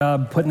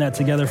Putting that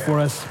together for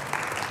us.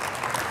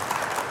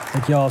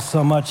 Thank you all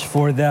so much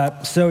for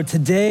that. So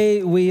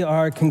today we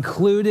are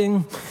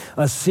concluding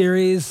a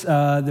series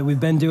that we've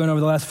been doing over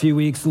the last few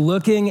weeks,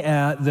 looking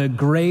at the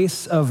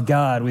grace of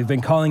God. We've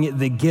been calling it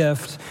the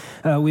gift.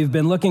 We've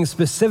been looking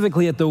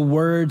specifically at the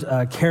word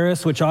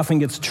charis, which often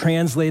gets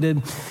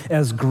translated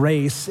as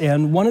grace.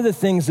 And one of the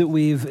things that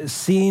we've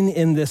seen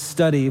in this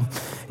study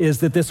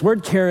is that this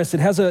word charis, it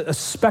has a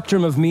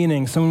spectrum of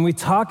meaning. So when we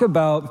talk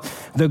about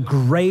the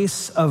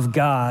grace of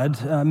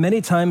God,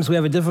 many times we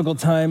have a difficult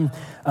time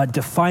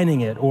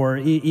defining it or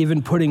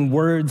even putting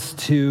words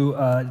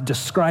to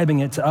describing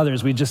it to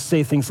others. We just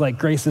say things like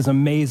grace is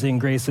amazing,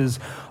 grace is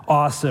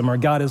awesome, or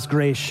God is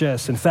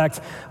gracious. In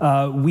fact,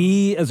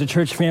 we as a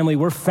church family,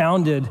 we're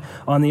founded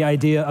on the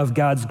idea of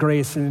God's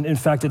grace. And in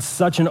fact, it's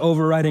such an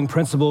overriding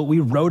principle, we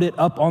wrote it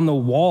up on the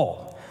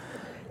wall.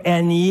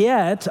 And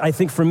yet, I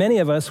think for many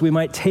of us, we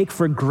might take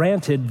for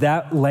granted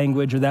that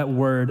language or that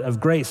word of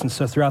grace. And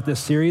so throughout this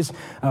series,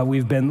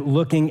 we've been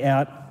looking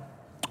at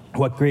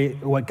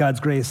what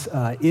God's grace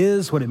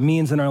is, what it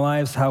means in our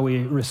lives, how we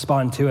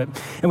respond to it.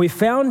 And we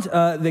found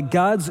that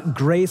God's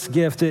grace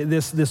gift,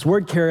 this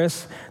word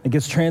charis, that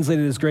gets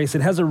translated as grace,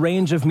 it has a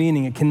range of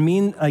meaning. It can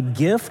mean a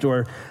gift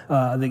or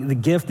the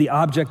gift, the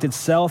object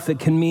itself. It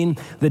can mean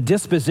the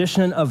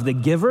disposition of the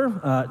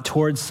giver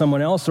towards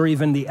someone else, or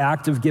even the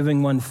act of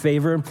giving one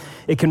favor.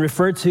 It can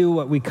refer to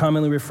what we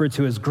commonly refer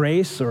to as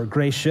grace or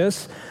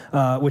gracious,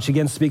 which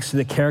again speaks to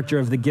the character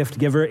of the gift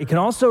giver. It can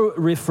also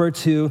refer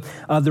to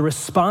the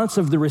response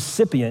of the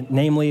recipient,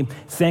 namely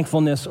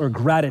thankfulness or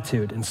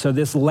gratitude. And so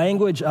this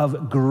language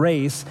of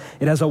grace,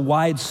 it has a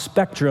wide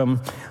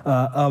spectrum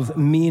of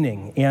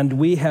meaning. And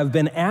we have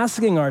been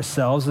asking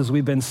ourselves as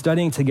we've been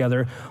studying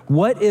together,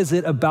 what is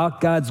it about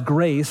God's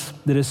grace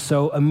that is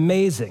so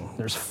amazing?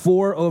 There's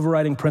 4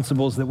 overriding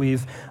principles that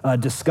we've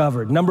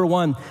discovered. Number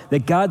 1,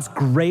 that God's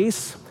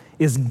grace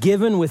is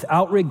given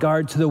without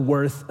regard to the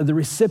worth of the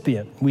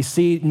recipient. We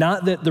see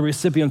not that the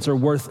recipients are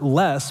worth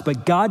less,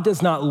 but God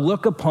does not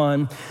look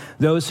upon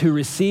those who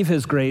receive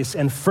his grace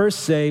and first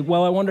say,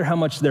 well, I wonder how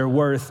much they're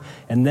worth,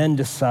 and then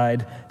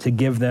decide to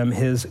give them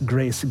his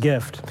grace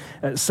gift.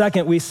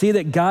 Second, we see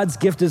that God's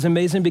gift is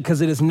amazing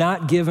because it is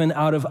not given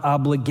out of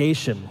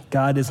obligation.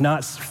 God is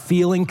not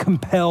feeling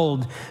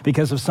compelled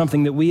because of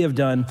something that we have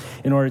done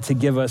in order to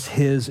give us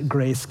his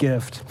grace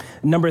gift.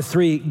 Number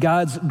 3,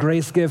 God's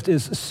grace gift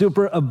is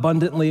super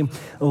abundantly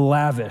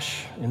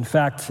lavish. In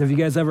fact, have you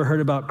guys ever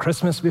heard about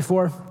Christmas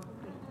before?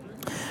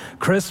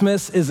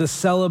 Christmas is a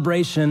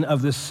celebration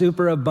of the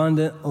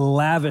superabundant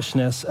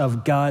lavishness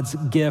of God's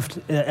gift.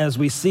 As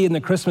we see in the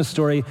Christmas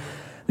story,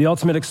 the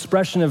ultimate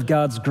expression of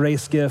God's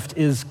grace gift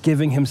is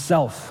giving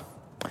himself.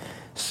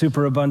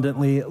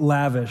 Superabundantly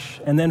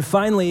lavish. And then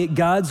finally,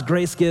 God's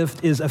grace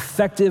gift is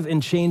effective in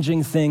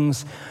changing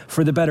things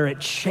for the better. It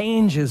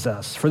changes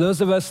us. For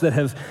those of us that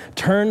have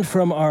turned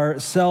from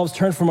ourselves,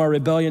 turned from our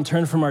rebellion,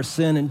 turned from our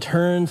sin,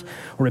 and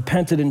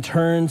repented and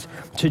turned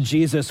to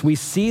Jesus, we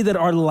see that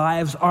our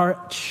lives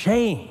are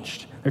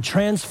changed. They're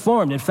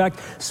transformed. In fact,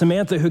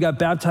 Samantha, who got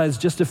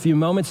baptized just a few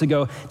moments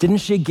ago, didn't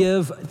she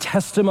give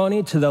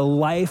testimony to the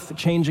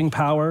life-changing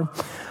power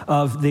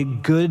of the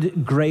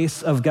good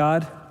grace of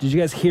God? Did you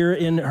guys hear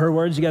in her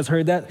words? You guys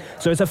heard that?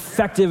 So it's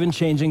effective in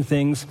changing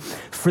things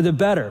for the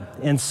better.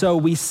 And so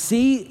we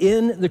see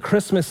in the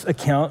Christmas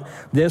account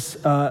this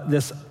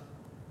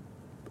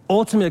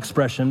ultimate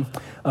expression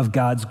of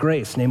God's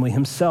grace, namely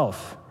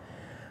himself.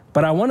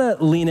 But I want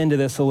to lean into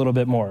this a little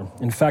bit more.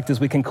 In fact, as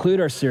we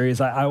conclude our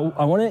series, I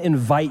want to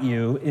invite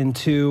you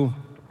into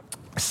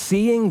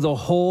seeing the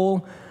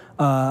whole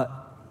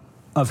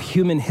of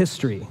human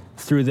history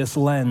through this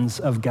lens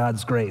of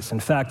God's grace.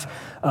 In fact,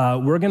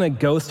 we're going to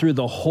go through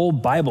the whole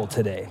Bible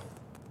today.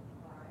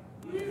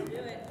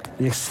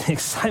 The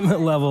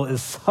excitement level is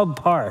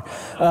subpar.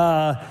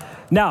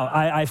 Now,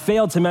 I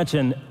failed to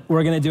mention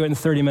we're going to do it in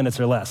 30 minutes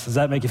or less. Does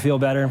that make you feel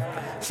better?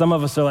 Some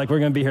of us are like, we're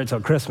going to be here till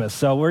Christmas.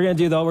 So we're going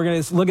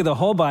to look at the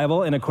whole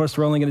Bible, and of course,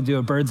 we're only going to do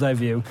a bird's eye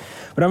view.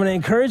 But I'm going to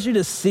encourage you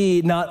to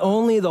see not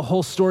only the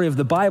whole story of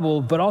the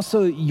Bible, but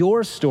also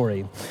your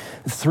story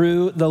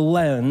through the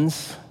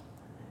lens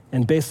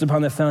and based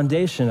upon the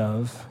foundation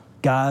of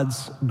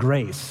God's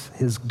grace,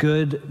 his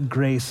good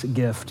grace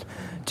gift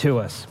to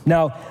us.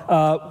 Now,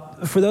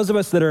 for those of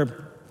us that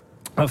are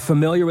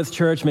familiar with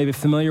church, maybe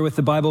familiar with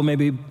the Bible,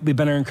 maybe we've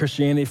been in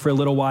Christianity for a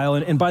little while.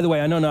 And by the way,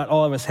 I know not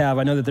all of us have.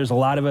 I know that there's a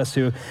lot of us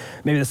who,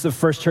 maybe this is the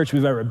first church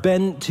we've ever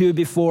been to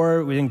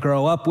before. We didn't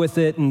grow up with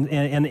it.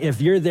 And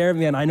if you're there,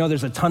 man, I know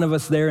there's a ton of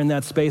us there in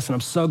that space. And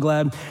I'm so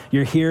glad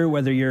you're here,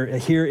 whether you're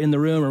here in the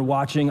room or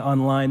watching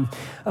online.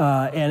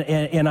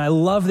 And I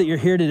love that you're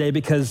here today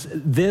because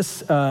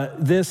this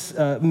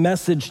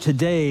message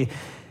today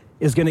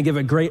is going to give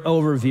a great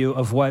overview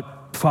of what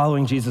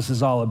following Jesus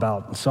is all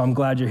about. So I'm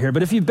glad you're here.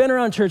 But if you've been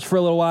around church for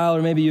a little while,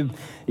 or maybe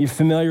you're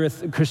familiar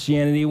with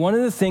Christianity, one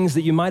of the things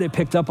that you might have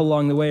picked up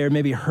along the way, or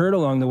maybe heard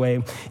along the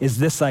way, is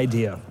this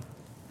idea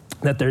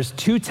that there's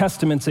two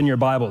testaments in your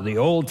Bible, the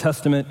Old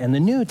Testament and the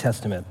New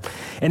Testament.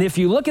 And if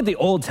you look at the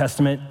Old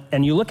Testament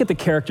and you look at the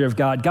character of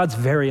God, God's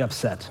very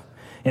upset.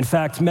 In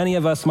fact, many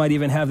of us might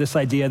even have this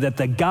idea that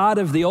the God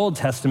of the Old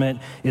Testament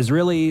is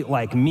really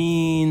like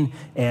mean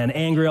and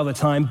angry all the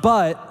time,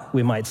 but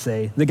we might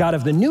say the God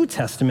of the New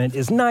Testament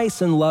is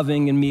nice and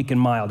loving and meek and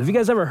mild. Have you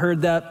guys ever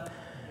heard that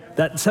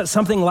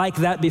something like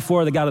that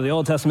before, the God of the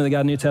Old Testament, the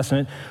God of the New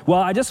Testament?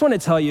 Well, I just want to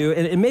tell you,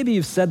 and maybe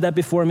you've said that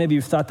before, maybe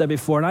you've thought that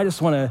before, and I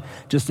just want to,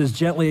 just as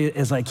gently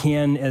as I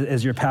can,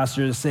 as your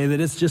pastor, to say that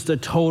it's just a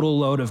total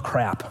load of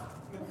crap.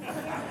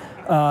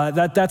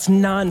 That's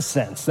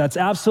nonsense. That's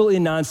absolutely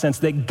nonsense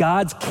that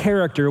God's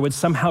character would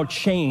somehow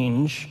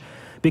change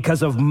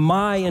because of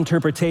my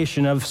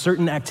interpretation of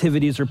certain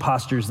activities or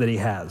postures that he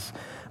has.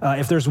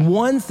 If there's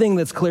one thing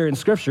that's clear in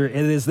Scripture, it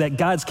is that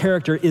God's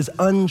character is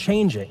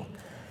unchanging.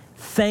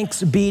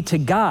 Thanks be to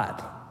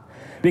God.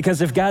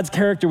 Because if God's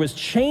character was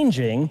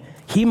changing,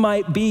 he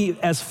might be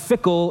as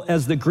fickle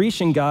as the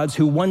Grecian gods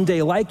who one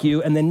day like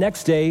you and the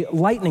next day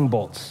lightning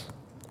bolts,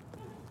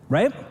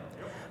 right?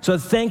 So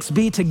thanks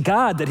be to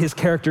God that his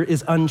character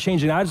is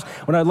unchanging.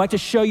 What I'd like to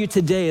show you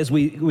today as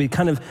we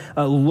kind of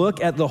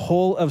look at the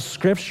whole of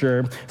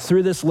Scripture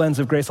through this lens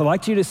of grace, I'd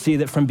like you to see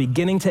that from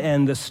beginning to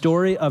end, the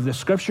story of the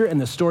Scripture and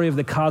the story of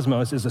the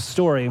cosmos is a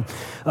story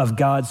of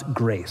God's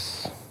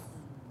grace.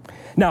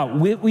 Now,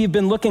 we've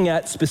been looking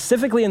at,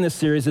 specifically in this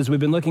series, we've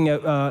been looking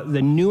at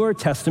the Newer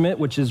Testament,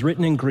 which is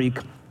written in Greek.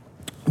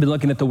 We've been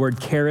looking at the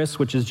word charis,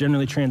 which is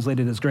generally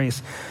translated as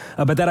grace.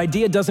 But that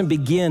idea doesn't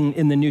begin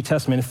in the New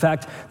Testament. In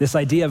fact, this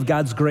idea of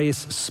God's grace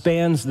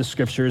spans the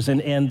Scriptures.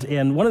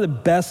 And one of the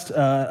best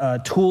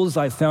tools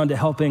I've found to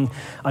helping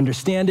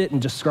understand it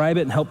and describe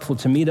it and helpful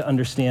to me to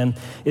understand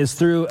is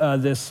through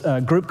this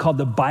group called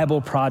the Bible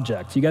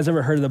Project. You guys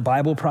ever heard of the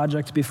Bible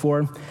Project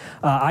before?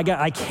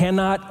 I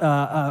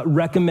cannot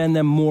recommend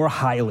them more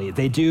highly.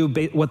 They do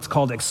what's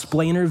called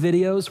explainer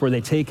videos, where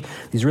they take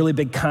these really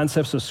big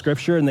concepts of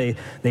Scripture and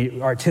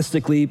they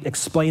artistically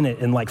explain it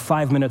in like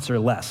 5 minutes or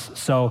less.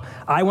 So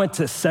I went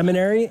to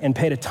seminary and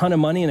paid a ton of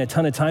money and a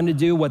ton of time to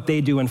do what they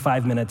do in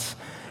 5 minutes.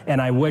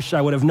 And I wish I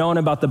would have known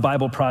about the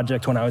Bible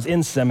Project when I was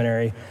in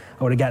seminary.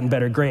 I would have gotten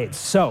better grades.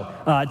 So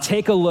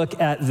take a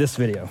look at this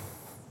video.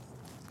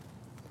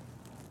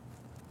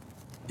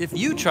 If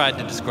you tried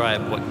to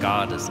describe what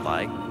God is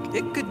like,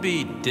 it could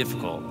be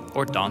difficult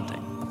or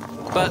daunting.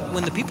 But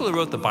when the people who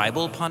wrote the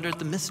Bible pondered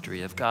the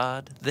mystery of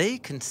God, they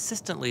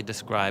consistently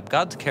describe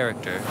God's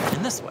character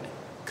in this way: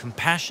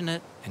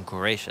 compassionate and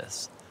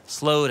gracious,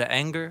 slow to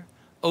anger,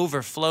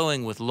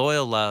 overflowing with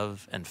loyal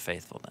love and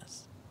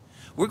faithfulness.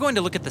 We're going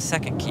to look at the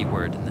second key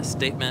word in this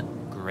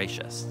statement,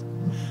 gracious.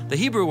 The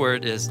Hebrew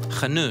word is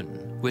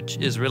chanun, which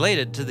is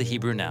related to the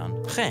Hebrew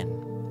noun chen.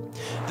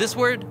 This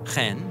word,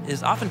 chen,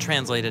 is often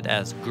translated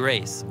as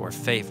grace or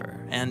favor.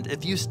 And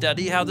if you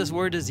study how this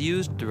word is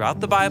used throughout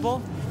the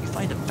Bible, you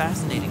find a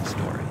fascinating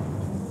story.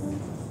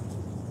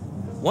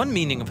 One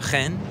meaning of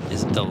chen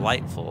is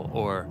delightful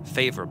or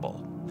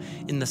favorable.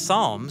 In the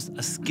Psalms,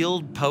 a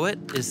skilled poet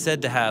is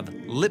said to have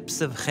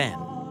lips of chen.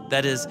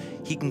 That is,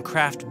 he can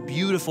craft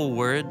beautiful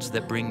words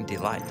that bring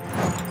delight.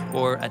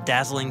 Or a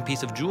dazzling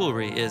piece of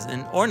jewelry is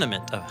an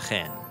ornament of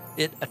chen.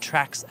 It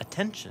attracts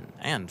attention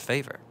and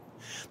favor.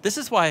 This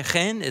is why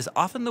chen is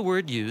often the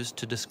word used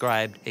to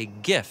describe a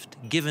gift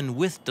given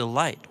with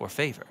delight or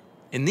favor.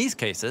 In these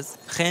cases,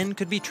 chen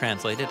could be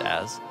translated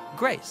as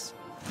grace.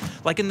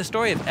 Like in the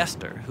story of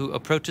Esther, who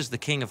approaches the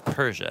king of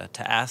Persia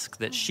to ask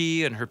that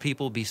she and her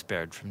people be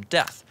spared from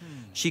death.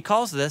 She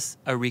calls this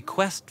a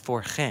request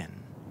for chen.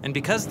 And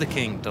because the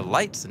king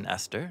delights in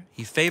Esther,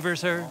 he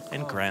favors her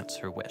and grants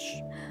her wish.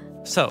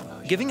 So,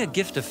 giving a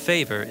gift of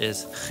favor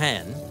is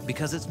chen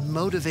because it's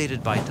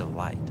motivated by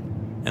delight.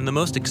 And the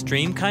most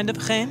extreme kind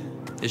of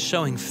chen is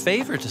showing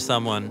favor to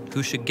someone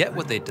who should get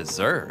what they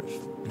deserve,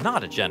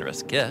 not a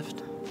generous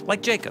gift.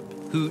 Like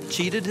Jacob, who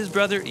cheated his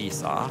brother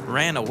Esau,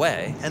 ran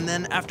away, and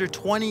then after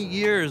 20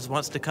 years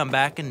wants to come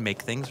back and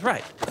make things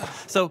right.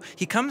 So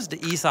he comes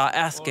to Esau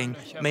asking,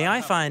 "May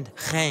I find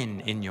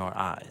chen in your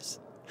eyes?"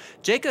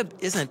 Jacob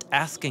isn't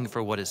asking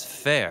for what is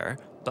fair,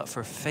 but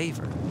for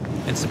favor.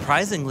 And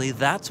surprisingly,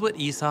 that's what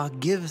Esau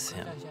gives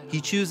him.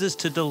 He chooses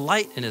to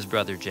delight in his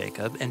brother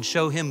Jacob and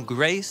show him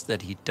grace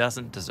that he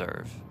doesn't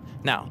deserve.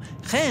 Now,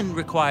 chen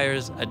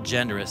requires a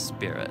generous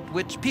spirit,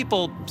 which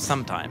people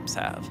sometimes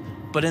have.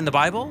 But in the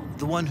Bible,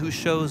 the one who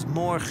shows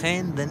more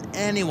chen than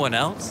anyone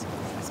else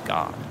is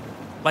God.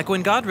 Like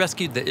when God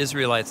rescued the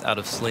Israelites out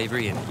of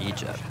slavery in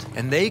Egypt,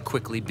 and they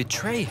quickly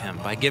betray him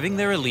by giving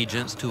their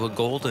allegiance to a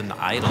golden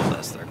idol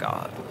as their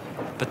God.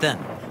 But then,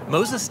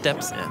 Moses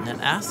steps in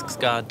and asks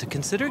God to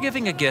consider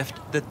giving a gift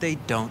that they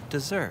don't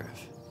deserve.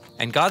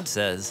 And God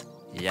says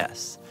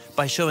yes,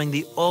 by showing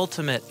the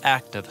ultimate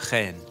act of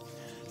chen,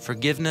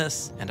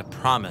 forgiveness and a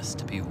promise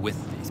to be with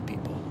these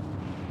people.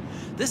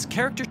 This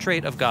character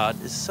trait of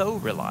God is so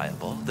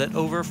reliable that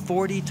over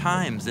 40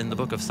 times in the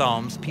book of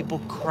Psalms, people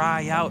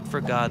cry out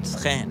for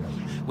God's chen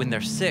when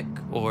they're sick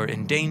or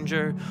in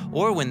danger,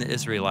 or when the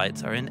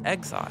Israelites are in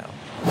exile.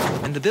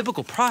 And the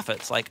biblical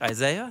prophets like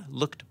Isaiah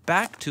looked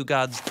back to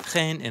God's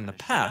chen in the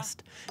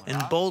past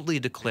and boldly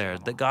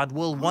declared that God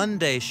will one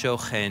day show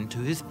chen to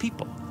his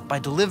people by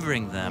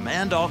delivering them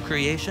and all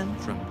creation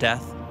from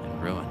death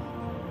and ruin.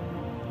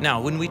 Now,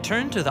 when we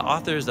turn to the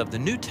authors of the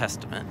New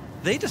Testament,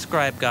 they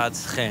describe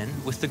God's chen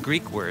with the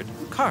Greek word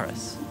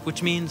charis,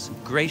 which means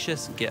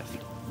gracious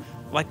gift.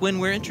 Like when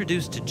we're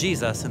introduced to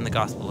Jesus in the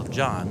Gospel of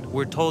John,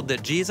 we're told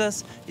that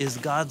Jesus is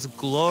God's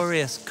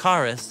glorious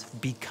charis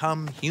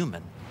become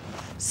human,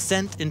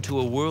 sent into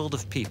a world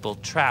of people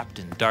trapped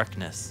in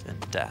darkness and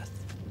death.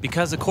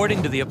 Because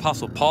according to the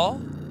Apostle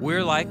Paul,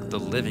 we're like the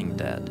living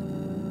dead.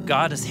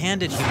 God has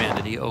handed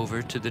humanity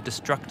over to the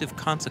destructive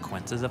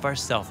consequences of our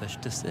selfish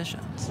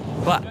decisions.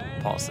 But,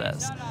 Paul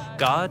says,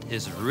 God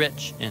is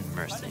rich in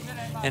mercy,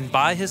 and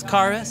by his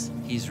charis,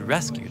 he's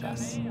rescued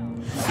us.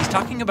 He's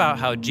talking about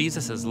how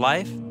Jesus'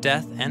 life,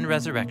 death, and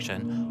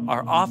resurrection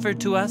are offered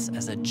to us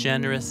as a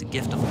generous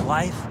gift of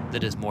life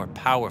that is more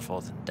powerful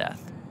than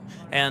death.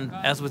 And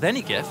as with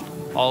any gift,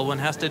 all one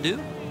has to do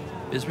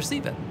is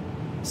receive it.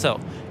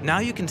 So, now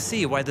you can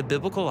see why the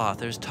biblical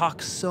authors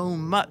talk so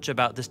much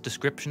about this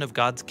description of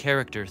God's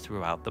character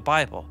throughout the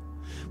Bible.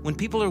 When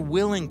people are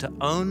willing to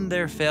own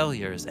their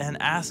failures and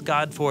ask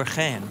God for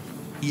chen,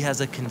 he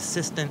has a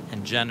consistent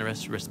and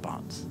generous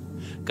response.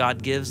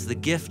 God gives the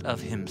gift of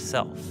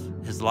himself,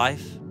 his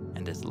life,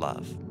 and his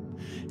love.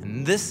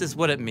 And this is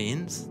what it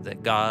means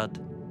that God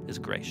is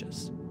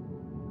gracious.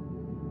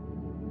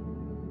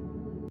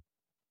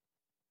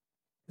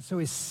 So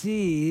we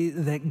see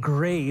that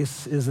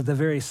grace is at the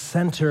very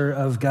center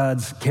of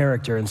God's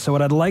character. And so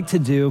what I'd like to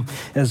do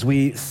as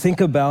we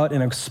think about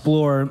and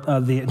explore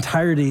the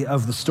entirety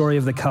of the story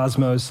of the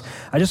cosmos,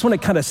 I just want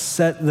to kind of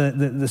set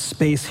the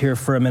space here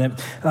for a minute.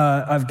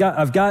 I've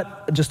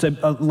got just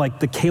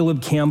like the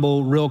Caleb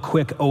Campbell real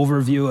quick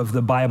overview of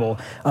the Bible.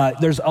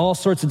 There's all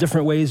sorts of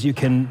different ways you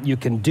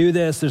can do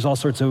this. There's all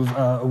sorts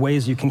of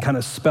ways you can kind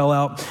of spell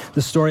out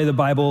the story of the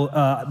Bible.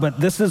 But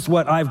this is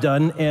what I've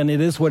done, and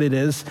it is what it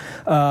is.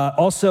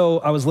 Also,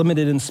 I was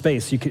limited in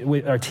space.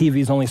 Our TV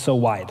is only so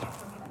wide.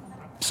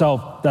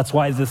 So that's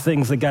why the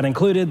things that got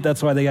included,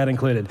 that's why they got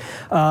included.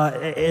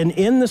 And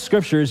in the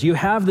scriptures, you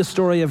have the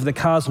story of the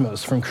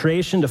cosmos, from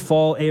creation to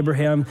fall,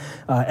 Abraham,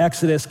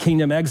 Exodus,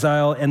 kingdom,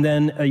 exile, and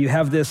then you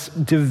have this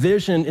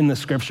division in the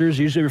scriptures,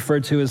 usually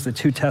referred to as the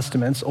two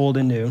testaments, Old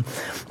and New.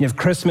 You have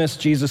Christmas,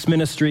 Jesus'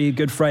 ministry,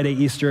 Good Friday,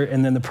 Easter,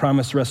 and then the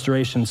promised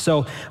restoration.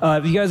 So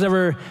have you guys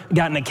ever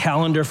gotten a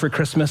calendar for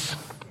Christmas?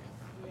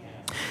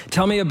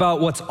 Tell me about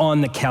what's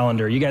on the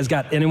calendar. You guys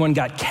anyone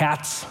got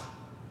cats?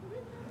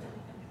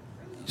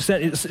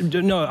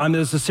 No,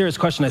 this is a serious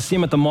question. I see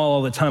them at the mall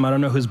all the time. I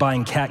don't know who's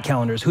buying cat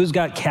calendars. Who's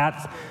got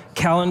cat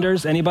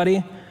calendars?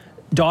 Anybody?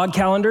 Dog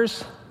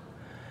calendars?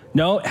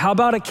 No? How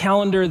about a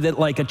calendar that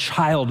like a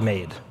child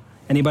made?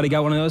 Anybody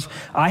got one of those?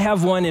 I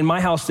have one in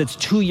my house that's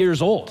 2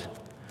 years old.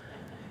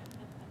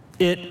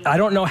 I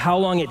don't know how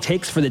long it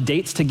takes for the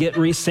dates to get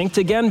resynced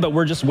again, but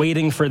we're just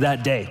waiting for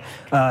that day.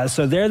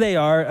 So there they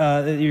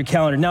are, your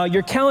calendar. Now,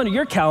 your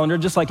calendar,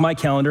 just like my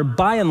calendar,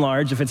 by and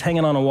large, if it's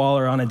hanging on a wall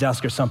or on a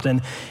desk or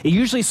something, it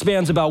usually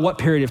spans about what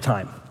period of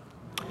time?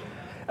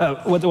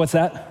 What's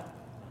that?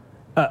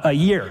 A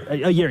year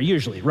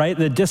usually, right?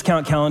 The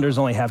discount calendars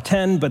only have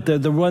 10, but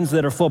the ones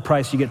that are full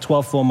price, you get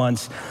 12 full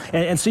months.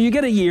 And so you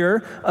get a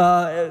year,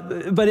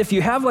 but if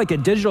you have like a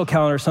digital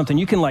calendar or something,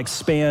 you can like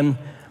span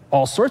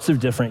all sorts of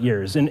different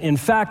years. In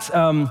fact,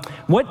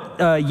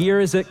 what year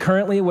is it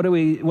currently?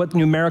 What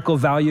numerical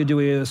value do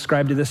we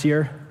ascribe to this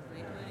year?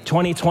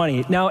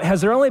 2020. Now,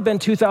 has there only been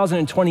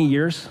 2020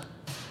 years,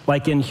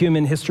 like in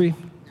human history?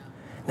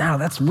 Now,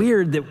 that's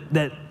weird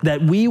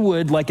that we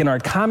would, like in our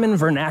common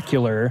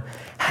vernacular,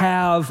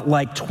 have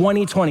like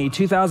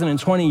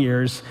 2020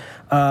 years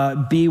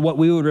be what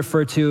we would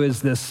refer to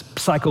as this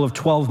cycle of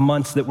 12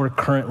 months that we're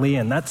currently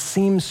in. That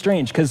seems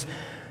strange, because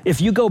if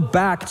you go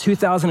back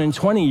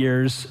 2020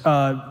 years,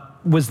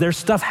 was there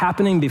stuff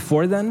happening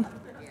before then?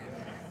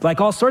 Like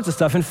all sorts of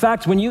stuff. In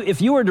fact,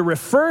 if you were to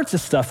refer to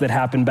stuff that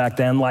happened back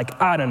then, like,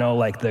 I don't know,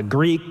 like the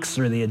Greeks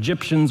or the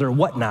Egyptians or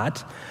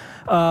whatnot,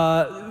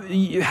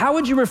 how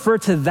would you refer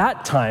to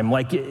that time?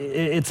 Like,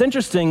 it's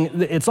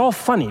interesting, it's all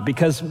funny,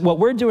 because what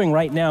we're doing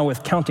right now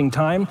with counting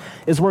time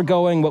is we're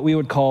going what we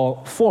would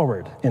call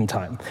forward in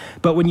time.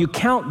 But when you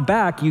count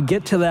back, you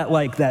get to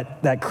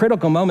that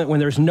critical moment when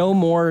there's no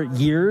more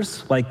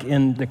years, like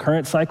in the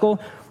current cycle,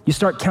 you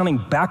start counting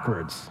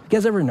backwards. You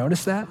guys ever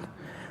notice that?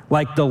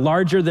 Like the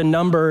larger the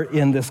number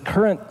in this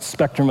current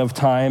spectrum of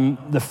time,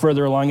 the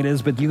further along it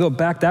is, but you go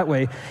back that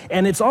way.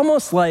 And it's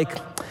almost like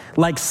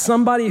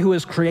somebody who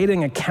is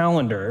creating a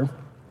calendar,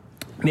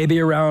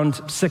 maybe around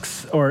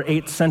 6th or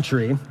 8th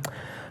century,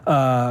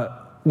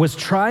 was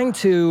trying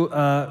to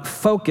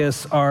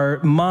focus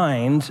our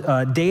mind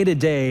day to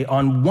day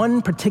on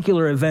one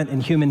particular event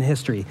in human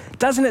history.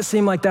 Doesn't it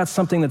seem like that's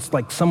something that's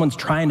like someone's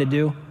trying to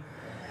do?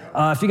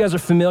 If you guys are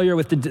familiar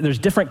with there's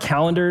different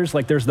calendars,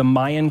 like there's the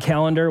Mayan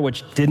calendar,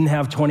 which didn't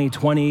have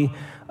 2020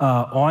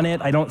 on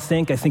it, I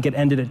think it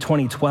ended at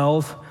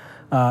 2012.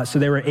 So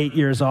they were 8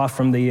 years off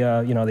from the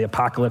the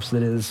apocalypse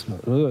that is.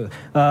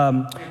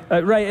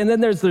 Right, and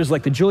then there's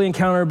like the Julian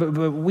calendar,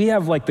 but we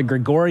have like the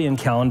Gregorian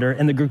calendar,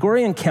 and the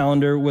Gregorian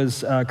calendar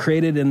was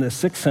created in the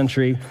 6th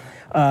century,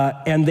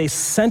 and they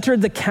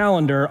centered the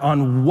calendar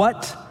on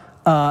what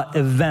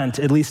event,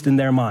 at least in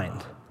their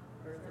mind?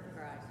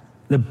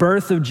 The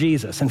birth of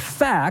Jesus. In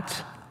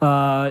fact,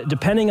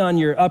 depending on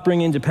your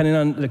upbringing, depending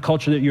on the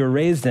culture that you were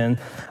raised in,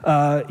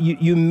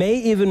 you may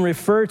even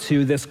refer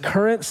to this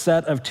current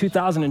set of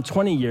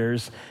 2020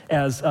 years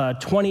as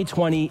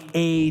 2020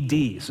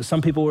 AD. So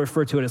some people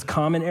refer to it as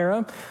Common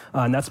Era,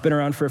 and that's been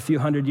around for a few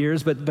hundred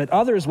years, but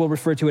others will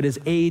refer to it as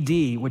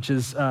AD, which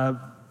is a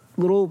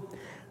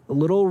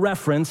little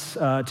reference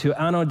to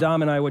Anno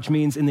Domini, which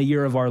means in the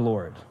year of our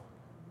Lord.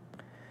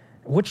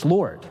 Which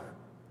Lord?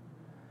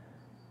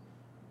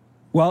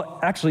 Well,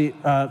 actually,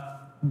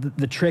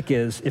 the trick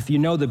is, if you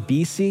know the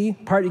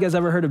BC part, you guys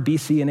ever heard of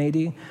BC and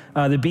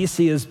AD? The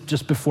BC is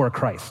just before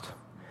Christ.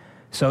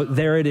 So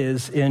there it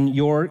is in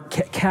your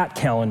cat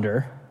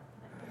calendar,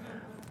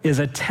 is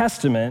a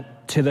testament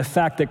to the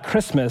fact that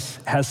Christmas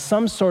has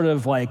some sort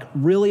of like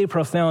really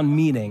profound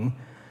meaning,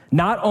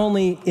 not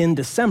only in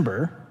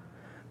December,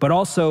 but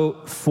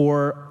also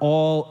for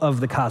all of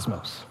the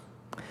cosmos.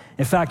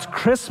 In fact,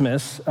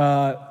 Christmas,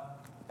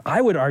 I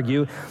would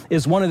argue,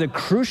 is one of the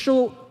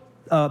crucial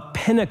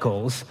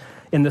pinnacles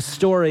in the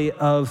story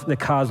of the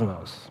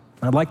cosmos.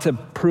 I'd like to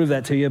prove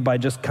that to you by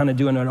just kind of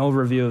doing an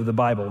overview of the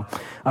Bible.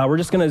 We're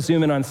just going to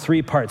zoom in on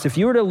 3 parts. If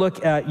you were to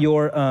look at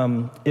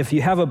your, if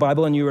you have a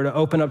Bible and you were to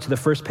open up to the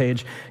first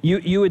page,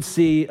 you would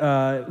see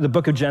the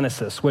book of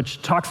Genesis,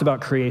 which talks about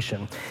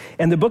creation.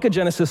 And the book of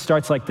Genesis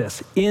starts like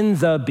this: in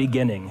the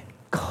beginning.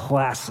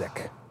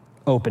 Classic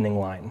opening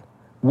line.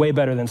 Way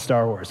better than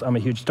Star Wars. I'm a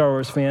huge Star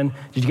Wars fan.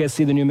 Did you guys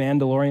see the new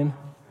Mandalorian?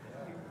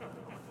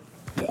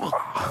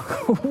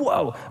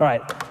 Whoa. All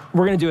right,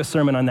 we're going to do a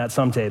sermon on that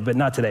someday, but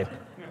not today.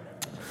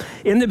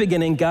 In the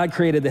beginning, God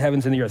created the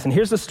heavens and the earth. And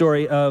here's the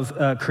story of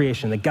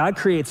creation, that God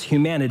creates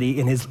humanity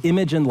in his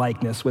image and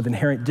likeness with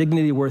inherent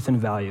dignity, worth, and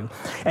value.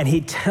 And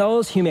he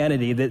tells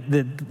humanity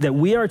that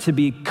we are to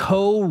be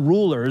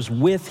co-rulers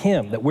with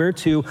him, that we're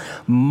to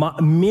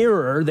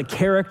mirror the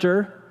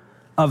character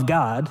of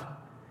God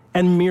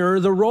and mirror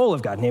the role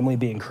of God, namely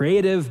being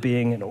creative,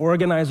 being an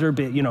organizer,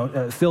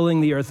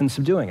 filling the earth and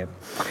subduing it.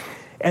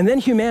 And then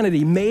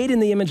humanity, made in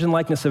the image and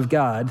likeness of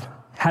God,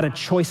 had a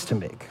choice to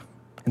make.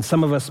 And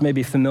some of us may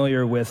be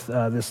familiar with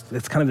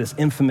it's kind of this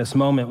infamous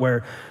moment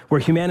where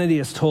humanity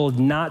is told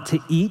not to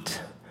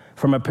eat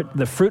from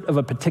the fruit of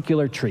a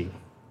particular tree.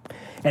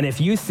 And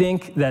if you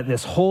think that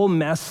this whole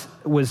mess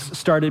was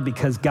started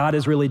because God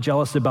is really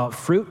jealous about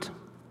fruit,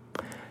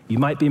 you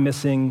might be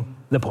missing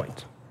the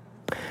point.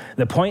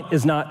 The point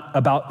is not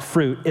about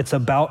fruit, it's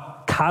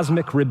about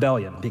cosmic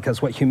rebellion,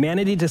 because what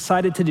humanity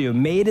decided to do,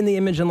 made in the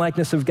image and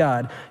likeness of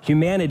God,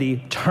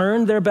 humanity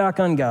turned their back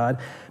on God,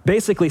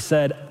 basically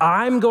said,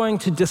 I'm going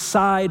to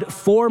decide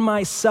for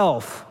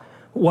myself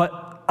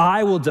what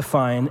I will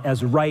define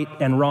as right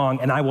and wrong,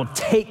 and I will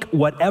take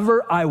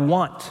whatever I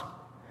want.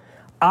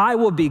 I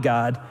will be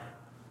God,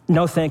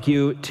 no thank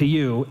you to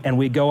you, and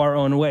we go our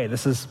own way.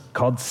 This is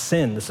called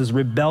sin. This is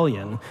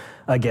rebellion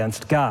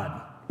against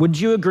God. Would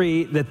you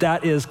agree that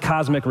that is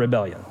cosmic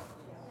rebellion?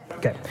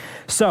 Okay,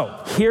 so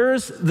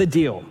here's the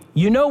deal.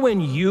 You know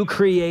when you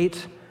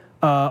create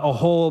a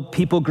whole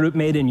people group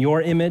made in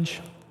your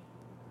image?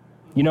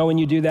 You know when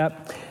you do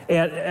that?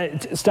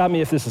 And stop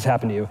me if this has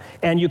happened to you.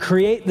 And you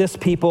create this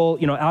people,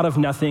 out of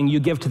nothing. You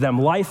give to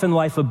them life and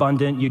life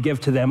abundant. You give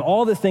to them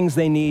all the things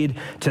they need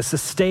to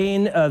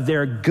sustain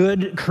their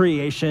good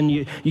creation.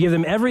 You give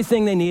them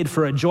everything they need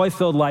for a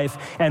joy-filled life.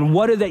 And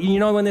what are they? You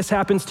know when this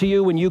happens to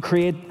you, when you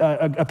create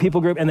a people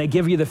group and they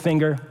give you the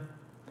finger?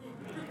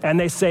 And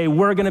they say,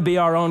 we're going to be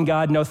our own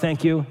God, no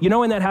thank you. You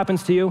know when that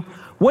happens to you?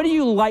 What do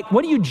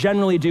you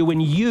generally do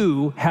when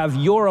you have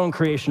your own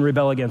creation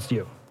rebel against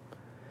you?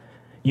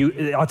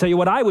 I'll tell you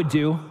what I would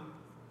do,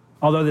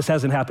 although this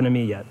hasn't happened to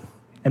me yet.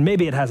 And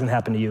maybe it hasn't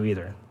happened to you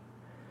either.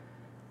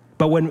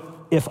 But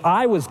if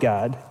I was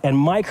God and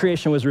my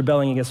creation was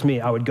rebelling against me,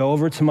 I would go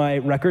over to my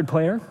record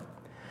player.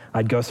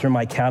 I'd go through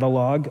my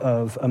catalog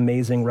of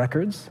amazing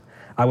records.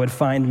 I would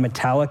find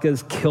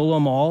Metallica's Kill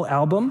 'Em All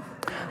album.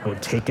 I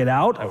would take it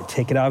out. I would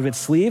take it out of its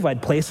sleeve.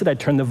 I'd place it. I'd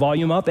turn the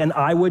volume up, and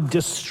I would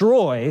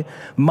destroy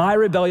my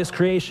rebellious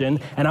creation,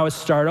 and I would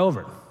start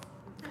over.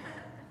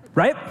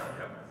 Right?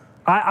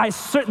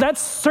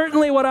 That's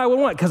certainly what I would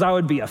want, because I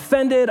would be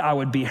offended. I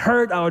would be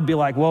hurt. I would be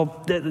like,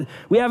 well,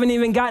 we haven't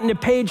even gotten to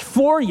page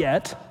 4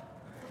 yet,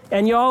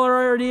 and y'all are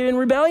already in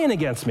rebellion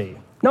against me.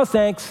 No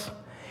thanks.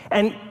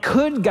 And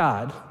could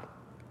God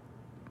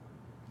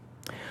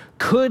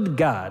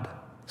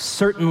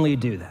certainly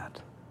do that?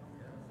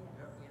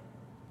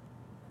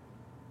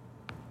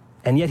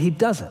 And yet he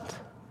doesn't.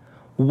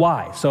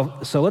 Why? So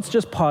let's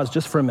just pause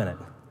just for a minute.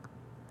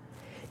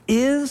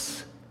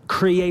 Is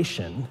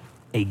creation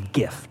a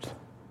gift?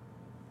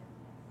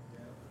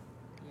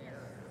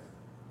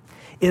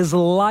 Is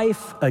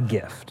life a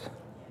gift?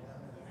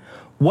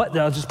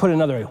 I'll just put it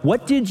another way.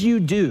 What did you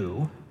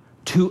do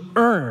to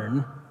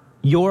earn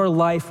your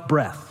life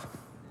breath?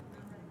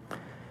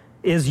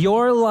 Is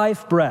your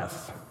life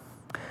breath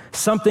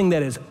something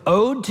that is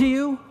owed to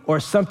you or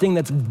something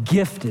that's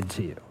gifted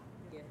to you?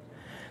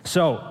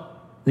 So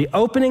the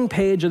opening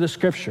page of the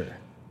scripture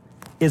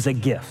is a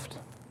gift.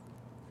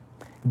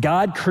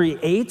 God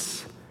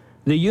creates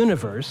the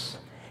universe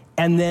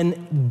and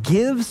then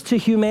gives to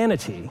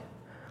humanity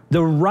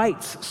the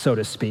rights, so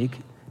to speak,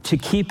 to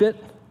keep it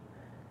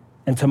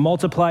and to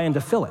multiply and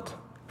to fill it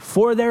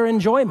for their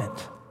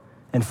enjoyment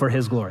and for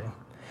his glory.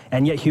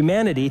 And yet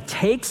humanity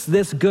takes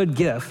this good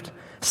gift,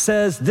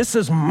 says, this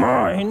is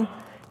mine,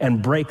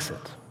 and breaks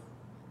it.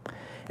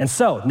 And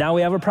so now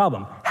we have a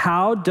problem.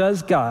 How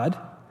does God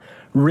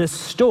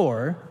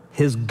restore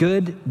his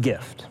good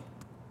gift?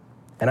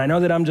 And I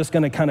know that I'm just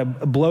going to kind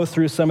of blow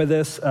through some of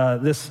this.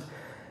 This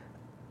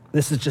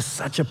is just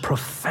such a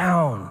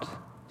profound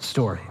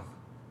story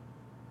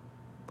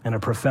and a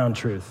profound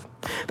truth.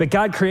 But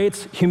God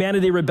creates,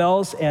 humanity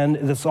rebels, and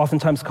that's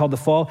oftentimes called the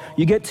fall.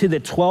 You get to the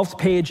 12th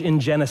page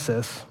in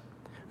Genesis,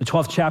 the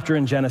 12th chapter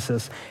in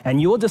Genesis,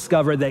 and you will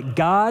discover that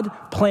God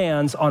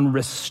plans on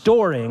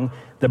restoring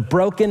the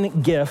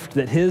broken gift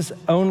that his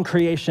own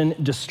creation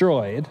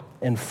destroyed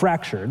and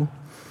fractured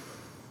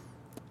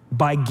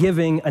by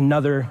giving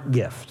another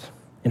gift.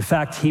 In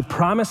fact, he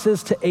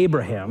promises to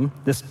Abraham,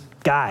 this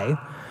guy,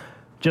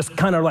 just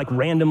kind of like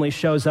randomly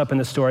shows up in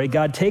the story.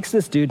 God takes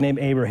this dude named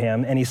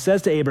Abraham, and he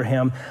says to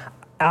Abraham,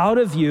 out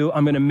of you,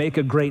 I'm going to make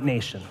a great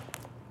nation.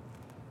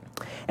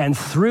 And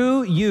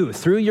through you,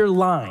 through your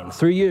line,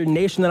 through your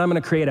nation that I'm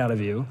going to create out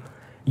of you,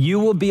 you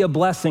will be a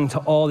blessing to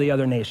all the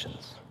other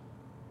nations.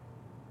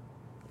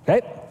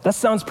 Okay? That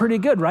sounds pretty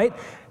good, right?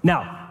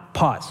 Now,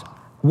 pause.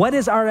 What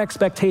is our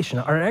expectation?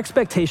 Our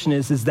expectation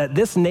is that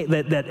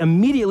that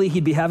immediately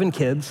he'd be having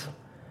kids,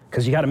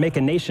 because you got to make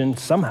a nation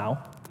somehow,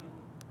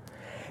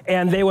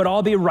 and they would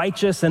all be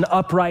righteous and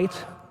upright,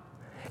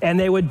 and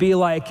they would be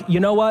like, you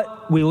know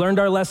what? We learned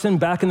our lesson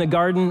back in the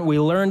garden. We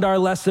learned our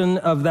lesson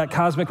of that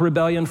cosmic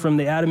rebellion from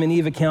the Adam and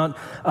Eve account.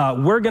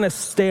 We're going to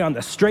stay on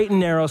the straight and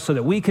narrow so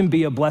that we can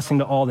be a blessing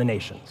to all the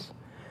nations.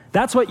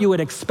 That's what you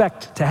would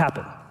expect to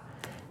happen.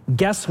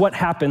 Guess what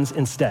happens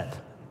instead?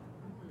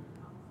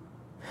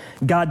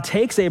 God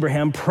takes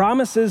Abraham,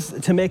 promises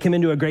to make him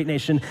into a great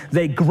nation.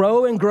 They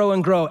grow and grow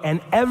and grow. And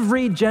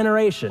every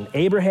generation,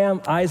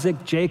 Abraham,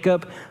 Isaac,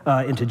 Jacob,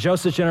 into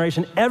Joseph's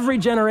generation, every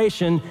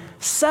generation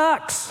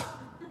sucks.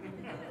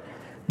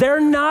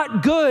 They're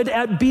not good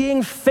at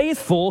being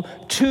faithful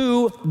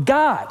to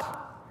God.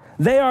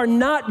 They are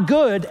not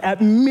good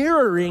at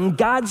mirroring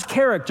God's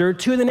character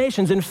to the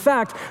nations. In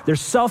fact, they're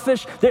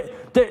selfish.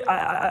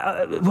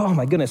 Oh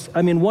my goodness.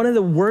 I mean, one of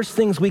the worst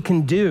things we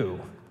can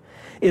do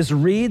is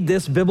read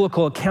this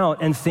biblical account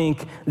and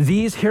think,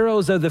 these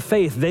heroes of the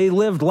faith, they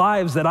lived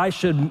lives that I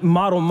should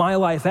model my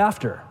life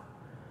after.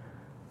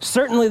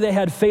 Certainly they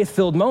had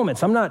faith-filled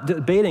moments. I'm not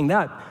debating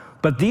that.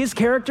 But these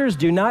characters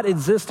do not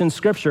exist in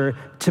Scripture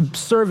to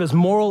serve as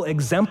moral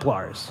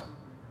exemplars.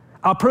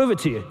 I'll prove it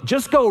to you.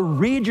 Just go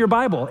read your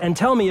Bible and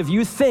tell me if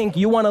you think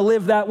you want to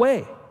live that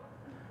way.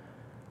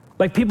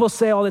 Like people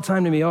say all the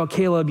time to me, oh,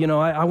 Caleb,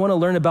 I want to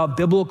learn about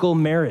biblical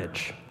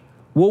marriage.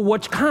 Well,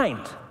 which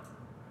kind?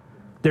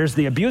 There's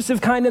the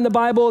abusive kind in the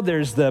Bible,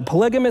 there's the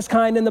polygamous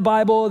kind in the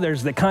Bible,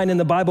 there's the kind in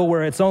the Bible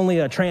where it's only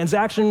a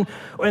transaction,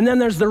 and then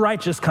there's the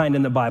righteous kind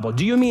in the Bible.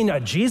 Do you mean a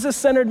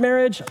Jesus-centered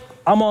marriage?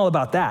 I'm all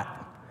about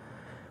that.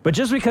 But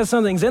just because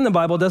something's in the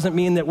Bible doesn't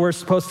mean that we're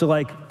supposed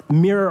to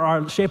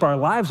shape our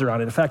lives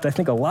around it. In fact, I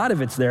think a lot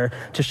of it's there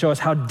to show us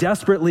how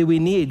desperately we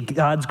need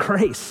God's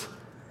grace.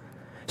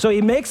 So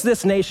he makes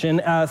this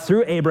nation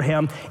through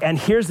Abraham, and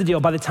here's the deal.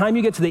 By the time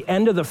you get to the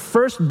end of the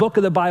first book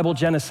of the Bible,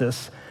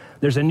 Genesis,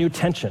 there's a new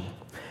tension.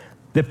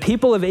 The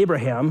people of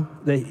Abraham,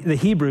 the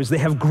Hebrews, they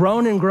have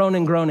grown and grown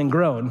and grown and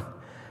grown,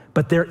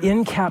 but they're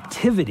in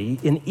captivity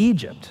in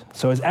Egypt.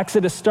 So as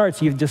Exodus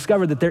starts, you've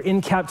discovered that they're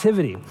in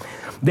captivity.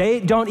 They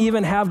don't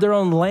even have their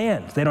own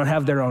land. They don't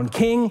have their own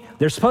king.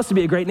 They're supposed to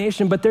be a great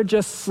nation, but they're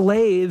just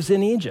slaves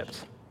in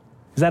Egypt.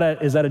 Is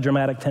that a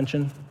dramatic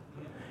tension?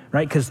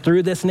 Right? Because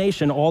through this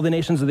nation, all the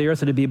nations of the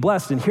earth are to be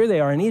blessed, and here they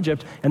are in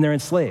Egypt, and they're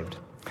enslaved.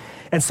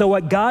 And so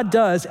what God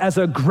does as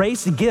a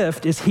grace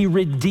gift is he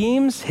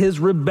redeems his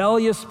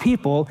rebellious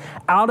people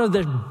out of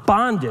the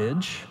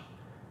bondage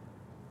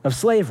of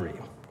slavery.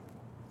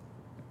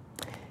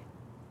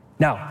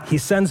 Now, he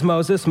sends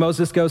Moses.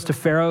 Moses goes to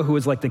Pharaoh, who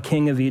is like the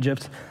king of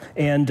Egypt,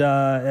 and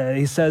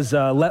he says,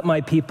 let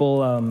my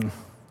people,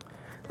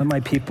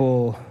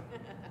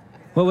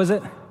 what was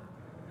it?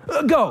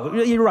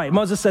 Go. You're right.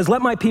 Moses says,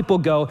 let my people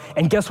go,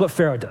 and guess what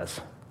Pharaoh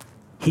does?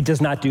 He does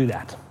not do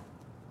that.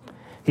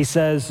 He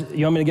says,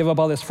 you want me to give up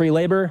all this free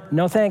labor?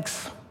 No,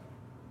 thanks.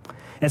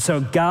 And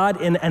so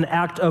God, in an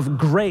act of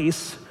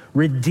grace,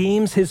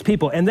 redeems his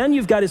people. And then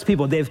you've got his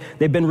people. They've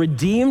been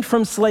redeemed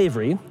from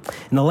slavery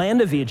in the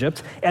land of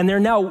Egypt, and they're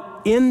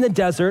now in the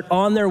desert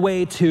on their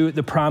way to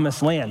the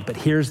promised land. But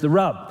here's the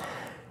rub.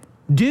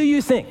 Do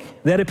you think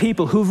that a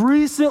people who've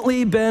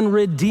recently been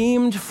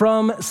redeemed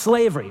from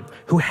slavery,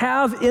 who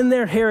have in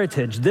their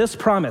heritage this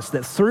promise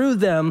that through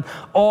them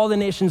all the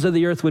nations of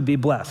the earth would be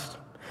blessed,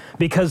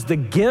 because the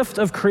gift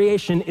of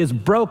creation is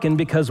broken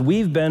because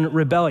we've been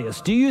rebellious,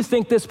 do you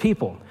think this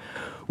people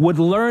would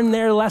learn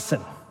their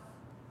lesson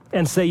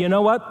and say, you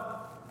know what?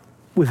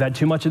 We've had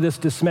too much of this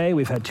dismay,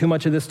 we've had too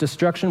much of this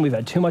destruction, we've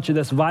had too much of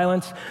this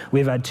violence,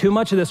 we've had too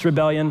much of this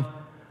rebellion.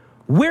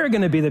 We're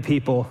going to be the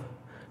people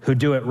who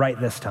do it right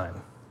this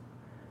time?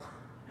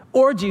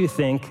 Or do you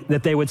think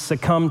that they would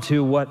succumb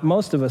to what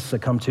most of us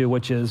succumb to,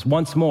 which is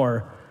once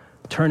more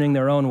turning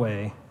their own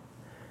way,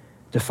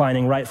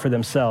 defining right for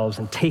themselves,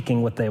 and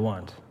taking what they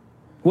want?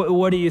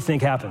 What do you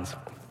think happens?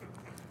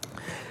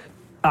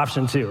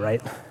 Option 2,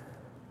 right?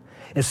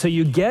 And so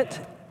you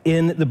get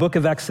in the book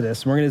of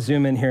Exodus, and we're going to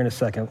zoom in here in a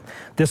second,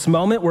 this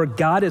moment where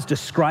God is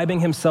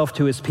describing himself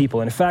to his people.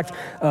 And in fact,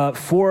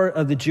 for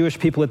the Jewish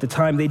people at the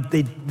time,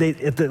 they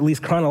at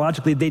least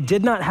chronologically, they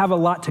did not have a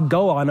lot to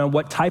go on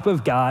what type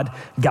of God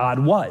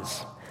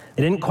was.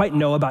 They didn't quite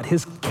know about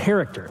his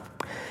character.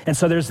 And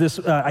so there's this,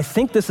 I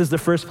think this is the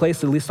first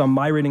place, at least on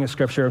my reading of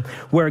scripture,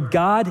 where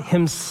God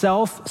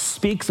himself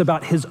speaks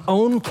about his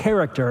own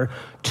character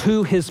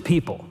to his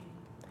people.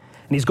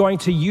 And he's going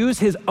to use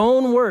his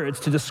own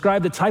words to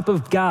describe the type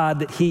of God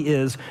that he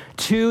is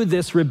to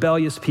this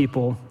rebellious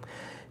people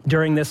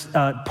during this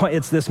point.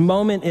 It's this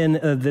moment in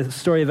the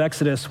story of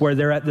Exodus where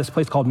they're at this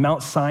place called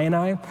Mount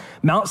Sinai.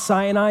 Mount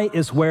Sinai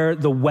is where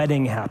the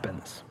wedding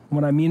happens.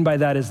 What I mean by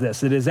that is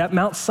this. It is at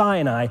Mount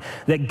Sinai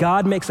that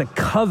God makes a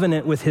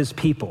covenant with his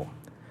people.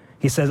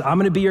 He says, I'm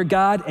going to be your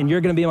God and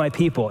you're going to be my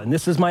people. And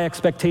this is my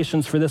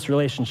expectations for this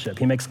relationship.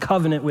 He makes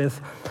covenant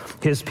with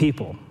his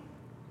people.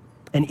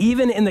 And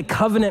even in the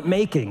covenant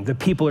making, the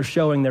people are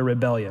showing their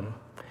rebellion.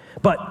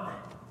 But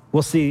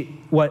we'll see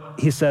what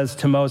he says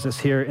to Moses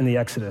here in the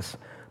Exodus.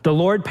 The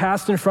Lord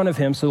passed in front of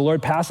him, so the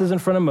Lord passes in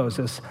front of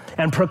Moses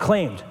and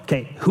proclaimed,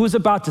 okay, who's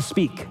about to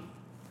speak?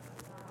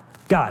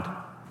 God.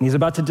 And he's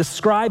about to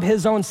describe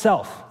his own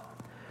self.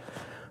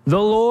 The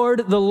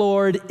Lord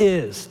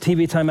is,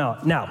 TV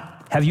timeout. Now,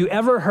 have you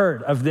ever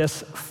heard of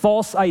this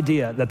false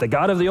idea that the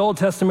God of the Old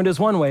Testament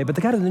is one way, but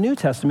the God of the New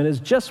Testament is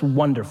just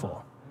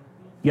wonderful?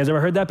 You guys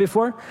ever heard that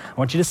before? I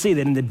want you to see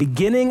that in the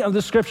beginning of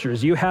the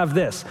scriptures, you have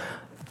this.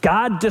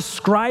 God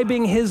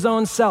describing his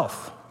own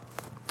self.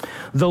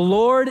 The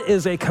Lord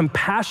is a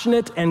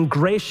compassionate and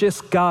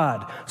gracious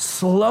God,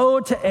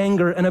 slow to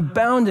anger and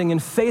abounding in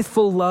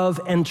faithful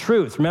love and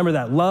truth. Remember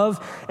that,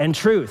 love and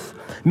truth.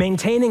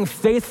 Maintaining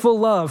faithful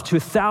love to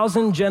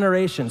 1,000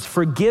 generations,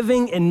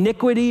 forgiving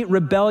iniquity,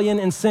 rebellion,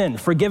 and sin.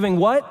 Forgiving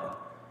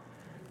what?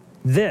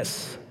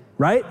 This,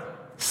 right?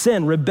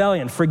 Sin,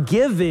 rebellion,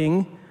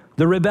 forgiving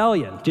the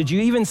rebellion. Did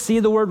you even see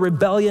the word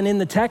rebellion in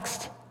the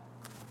text?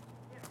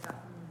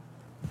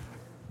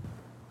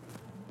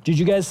 Did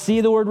you guys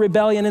see the word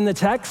rebellion in the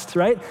text,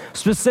 right?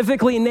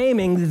 Specifically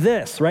naming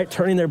this, right?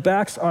 Turning their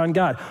backs on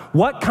God.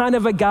 What kind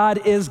of a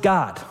God is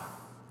God?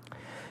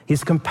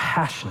 He's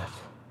compassionate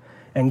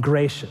and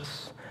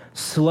gracious,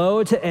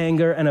 slow to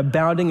anger and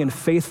abounding in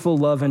faithful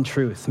love and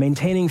truth.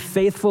 Maintaining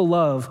faithful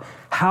love,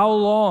 how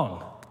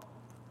long?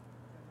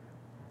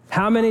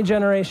 How many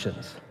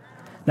generations?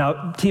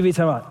 Now, TV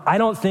timeout. I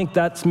don't think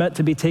that's meant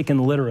to be taken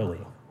literally.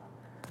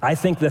 I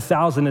think the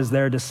 1,000 is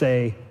there to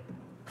say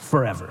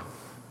forever.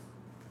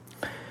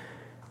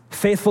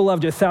 Faithful love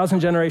to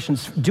 1,000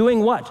 generations. Doing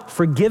what?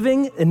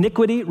 Forgiving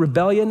iniquity,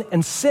 rebellion,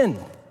 and sin.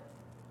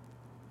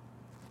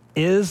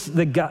 Is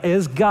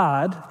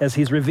God, as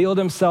he's revealed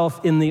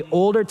himself in the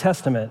Older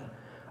Testament,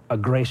 a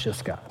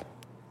gracious God?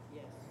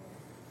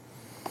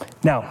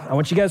 Now, I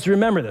want you guys to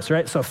remember this,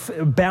 right? So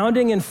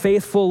abounding in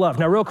faithful love.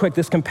 Now, real quick,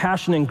 this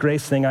compassion and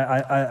grace thing,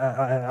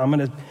 I'm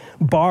going to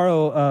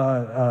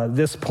borrow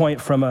this point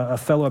from a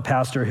fellow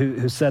pastor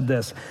who said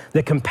this,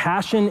 that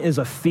compassion is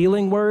a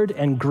feeling word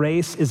and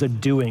grace is a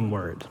doing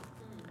word.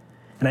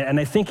 And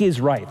I think he's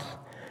right.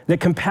 That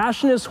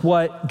compassion is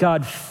what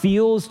God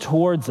feels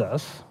towards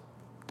us,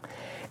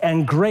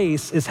 and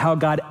grace is how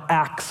God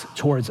acts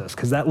towards us,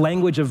 because that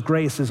language of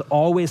grace is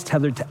always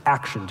tethered to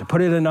action. To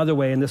put it another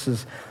way, and this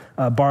is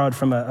borrowed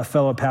from a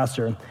fellow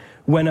pastor,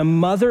 when a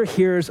mother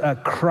hears a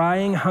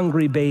crying,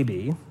 hungry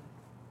baby,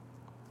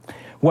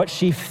 what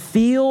she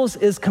feels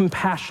is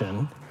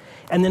compassion,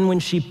 and then when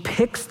she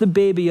picks the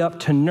baby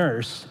up to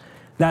nurse,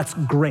 that's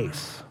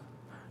grace.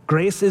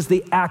 Grace is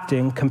the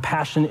acting,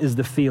 compassion is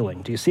the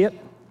feeling. Do you see it?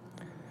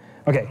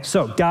 Okay,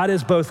 so God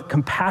is both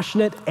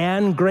compassionate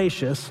and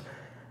gracious,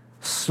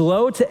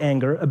 slow to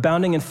anger,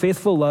 abounding in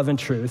faithful love and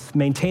truth,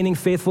 maintaining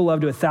faithful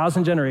love to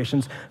 1,000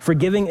 generations,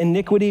 forgiving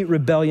iniquity,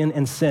 rebellion,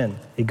 and sin.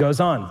 He goes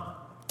on.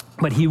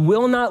 But he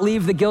will not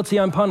leave the guilty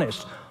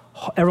unpunished.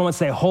 Everyone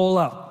say, hold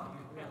up.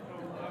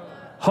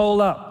 Hold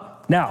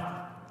up.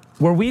 Now,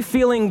 were we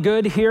feeling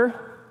good here?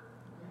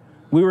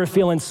 We were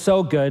feeling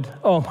so good.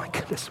 Oh my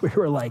goodness, we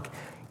were like,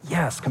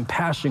 yes,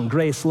 compassion,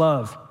 grace,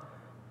 love.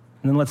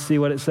 And then let's see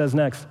what it says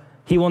next.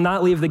 He will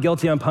not leave the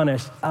guilty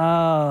unpunished.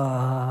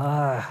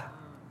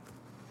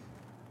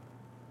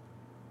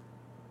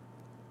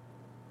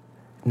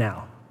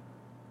 now?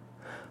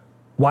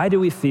 Why do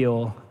we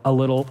feel a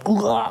little,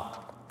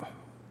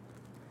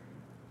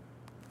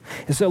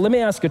 And so let me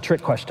ask a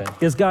trick question.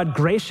 Is God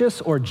gracious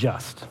or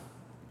just?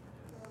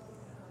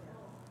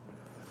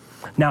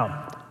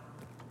 Now,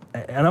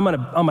 and I'm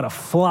gonna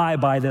fly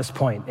by this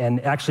point, and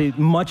actually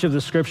much of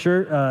the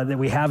scripture that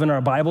we have in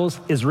our Bibles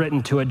is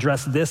written to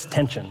address this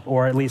tension,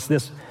 or at least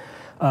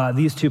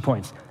these 2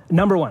 points.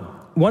 Number one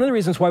of the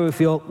reasons why we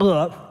feel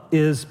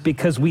is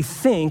because we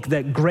think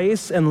that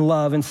grace and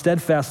love and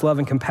steadfast love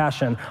and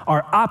compassion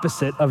are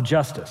opposite of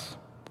justice.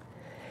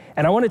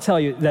 And I want to tell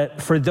you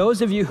that for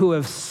those of you who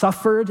have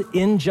suffered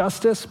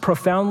injustice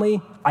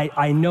profoundly,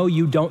 I know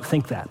you don't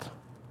think that.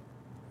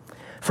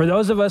 For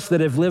those of us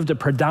that have lived a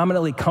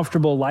predominantly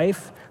comfortable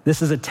life,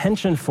 this is a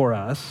tension for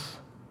us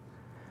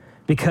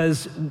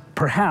because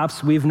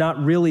perhaps we've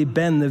not really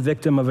been the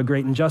victim of a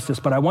great injustice.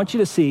 But I want you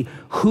to see,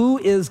 who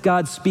is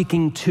God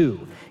speaking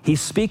to? He's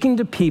speaking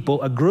to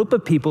people, a group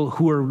of people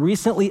who were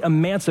recently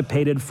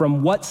emancipated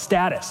from what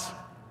status?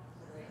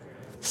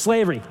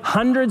 Slavery.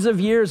 Hundreds of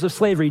years of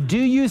slavery. Do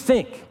you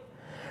think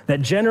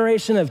that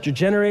generation after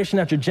generation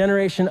after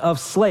generation of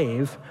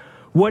slave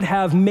would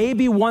have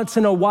maybe once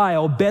in a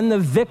while been the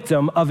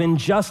victim of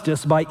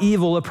injustice by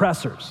evil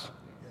oppressors?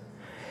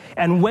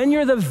 And when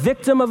you're the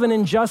victim of an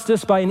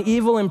injustice by an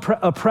evil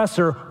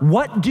oppressor,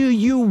 what do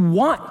you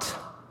want?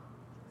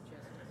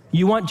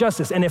 You want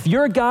justice. And if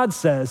your God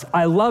says,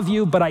 I love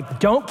you, but I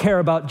don't care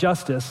about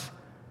justice,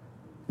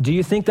 do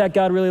you think that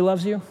God really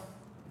loves you?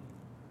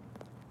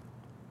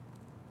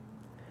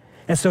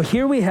 And so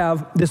here we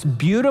have this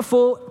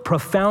beautiful,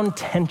 profound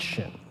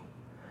tension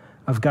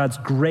of God's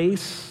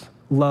grace,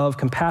 love,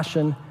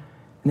 compassion,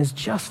 and his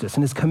justice,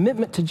 and his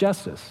commitment to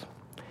justice.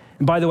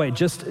 And by the way, I'm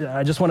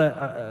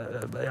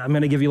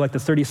going to give you like the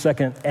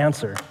 30-second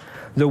answer.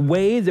 The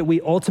way that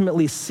we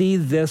ultimately see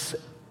this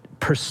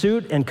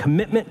pursuit and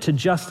commitment to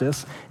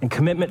justice and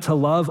commitment to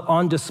love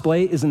on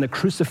display is in the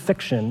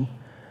crucifixion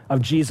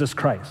of Jesus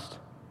Christ.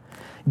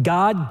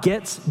 God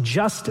gets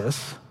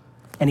justice,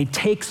 and he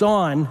takes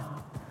on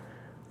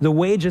the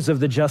wages of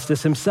the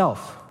justice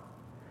himself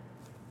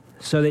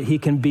so that he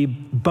can be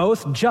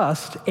both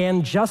just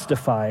and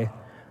justify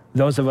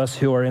those of us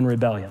who are in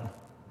rebellion.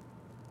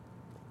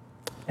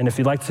 And if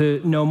you'd like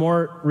to know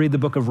more, read the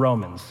book of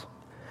Romans.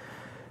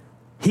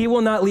 He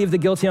will not leave the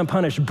guilty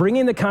unpunished,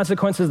 bringing the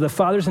consequences of the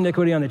father's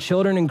iniquity on the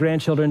children and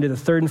grandchildren to the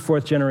third and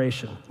fourth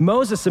generation.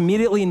 Moses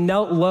immediately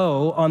knelt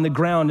low on the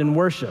ground and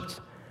worshiped.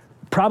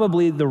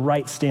 Probably the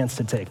right stance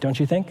to take, don't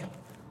you think?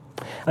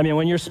 I mean,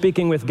 when you're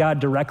speaking with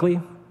God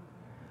directly,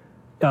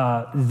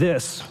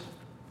 this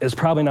is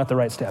probably not the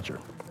right stature.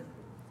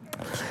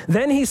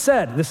 Then he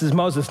said, this is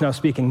Moses now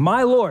speaking,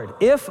 my Lord,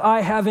 if I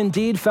have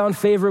indeed found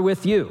favor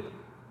with you,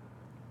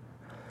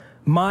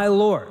 my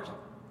Lord,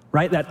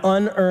 right? That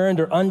unearned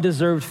or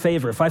undeserved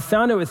favor. If I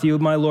found it with you,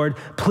 my Lord,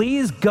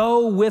 please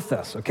go with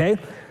us, okay?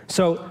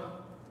 So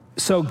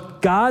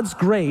God's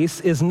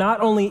grace is not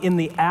only in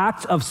the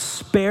act of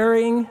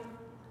sparing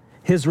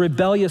his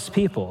rebellious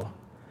people,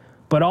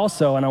 but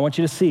also, and I want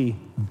you to see,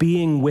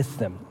 being with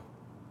them.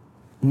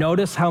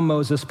 Notice how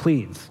Moses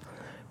pleads.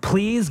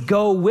 Please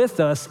go with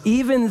us,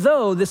 even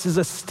though this is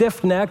a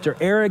stiff-necked or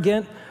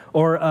arrogant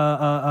or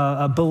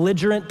a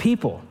belligerent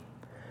people.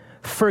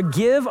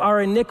 Forgive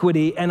our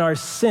iniquity and our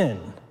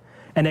sin,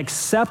 and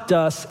accept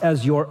us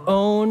as your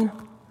own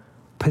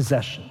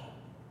possession.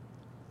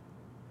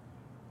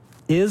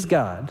 Is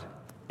God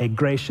a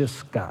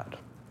gracious God?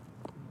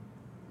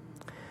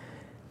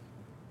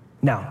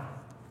 Now,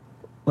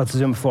 let's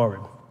zoom forward.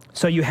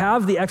 So you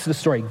have the Exodus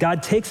story.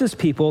 God takes his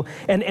people,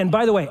 and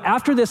by the way,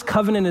 after this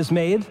covenant is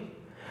made,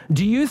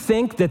 do you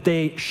think that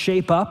they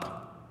shape up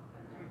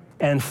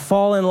and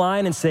fall in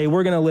line and say,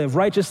 we're going to live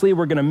righteously,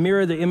 we're going to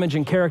mirror the image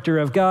and character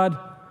of God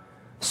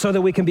so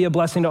that we can be a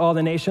blessing to all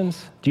the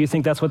nations? Do you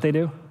think that's what they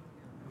do?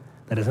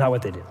 That is not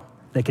what they do.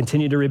 They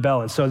continue to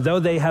rebel. And so though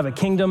they have a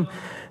kingdom,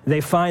 they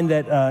find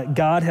that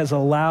God has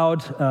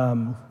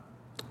allowed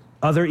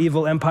other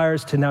evil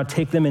empires to now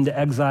take them into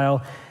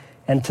exile.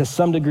 And to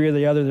some degree or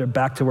the other, they're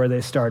back to where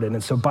they started.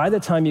 And so by the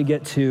time you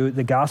get to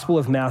the Gospel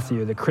of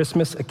Matthew, the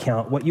Christmas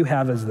account, what you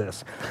have is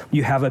this.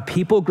 You have a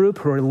people group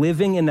who are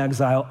living in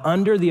exile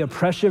under the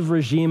oppressive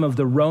regime of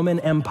the Roman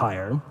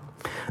Empire.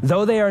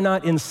 Though they are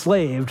not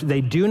enslaved,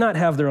 they do not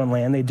have their own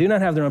land, they do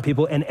not have their own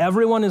people, and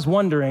everyone is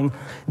wondering,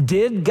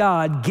 did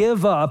God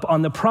give up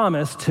on the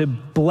promise to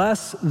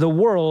bless the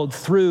world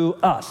through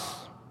us?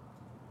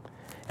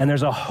 And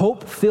there's a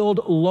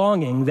hope-filled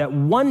longing that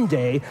one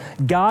day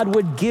God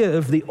would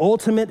give the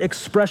ultimate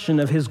expression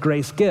of his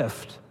grace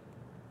gift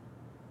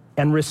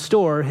and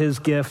restore his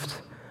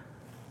gift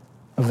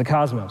of the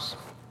cosmos.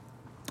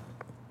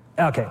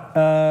 Okay,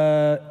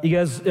 you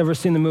guys ever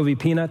seen the movie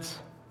Peanuts?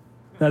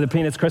 The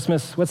Peanuts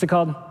Christmas, what's it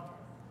called?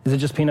 Is it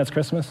just Peanuts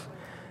Christmas?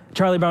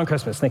 Charlie Brown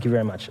Christmas, thank you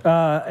very much.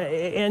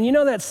 And you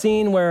know that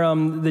scene where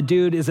the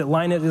dude, is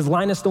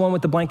Linus the one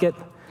with the blanket?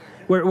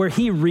 Where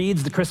he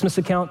reads the Christmas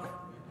account?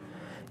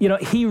 You know,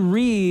 he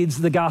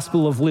reads the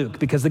Gospel of Luke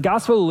because the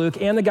Gospel of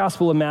Luke and the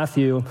Gospel of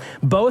Matthew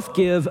both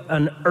give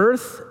an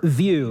earth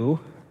view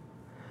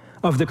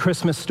of the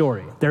Christmas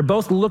story. They're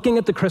both looking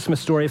at the Christmas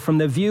story from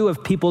the view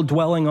of people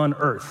dwelling on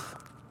earth.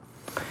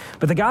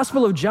 But the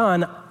Gospel of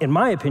John, in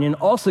my opinion,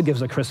 also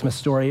gives a Christmas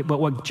story.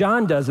 But what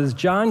John does is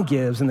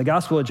in the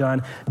Gospel of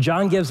John,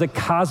 John gives a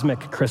cosmic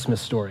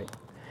Christmas story.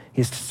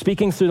 He's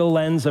speaking through the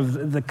lens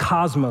of the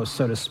cosmos,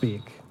 so to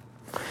speak.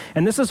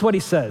 And this is what he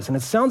says, and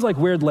it sounds like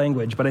weird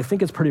language, but I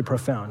think it's pretty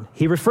profound.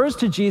 He refers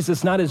to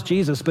Jesus not as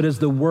Jesus, but as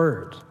the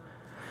Word.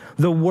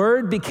 The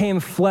Word became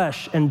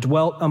flesh and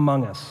dwelt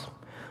among us.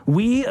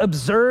 We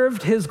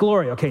observed his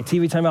glory. Okay,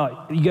 TV time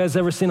out. You guys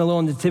ever seen a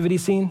little nativity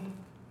scene?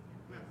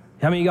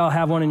 How many of y'all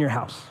have one in your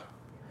house?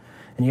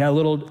 And you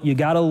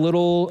got a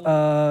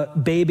little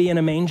baby in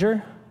a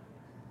manger?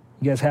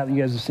 You guys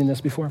have seen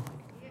this before?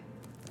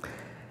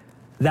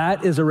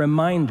 That is a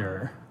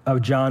reminder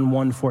of John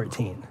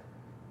 1:14.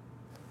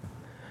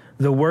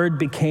 The Word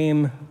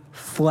became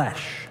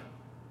flesh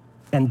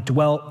and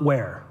dwelt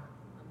where?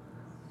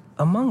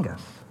 Among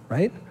us,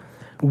 right?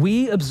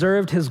 We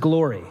observed his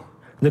glory,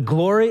 the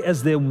glory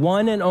as the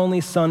one and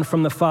only Son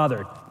from the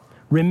Father.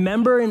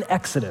 Remember in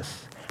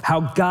Exodus how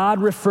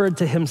God referred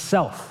to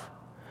himself,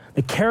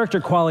 the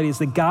character qualities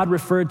that God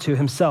referred to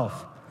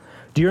himself.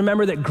 Do you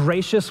remember that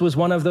gracious was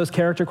one of those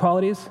character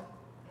qualities?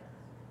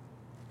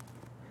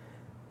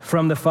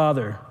 From the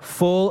Father,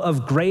 full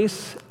of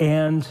grace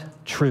and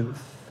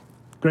truth.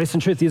 Grace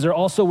and truth, these are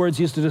also words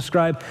used to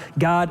describe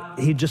God.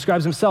 He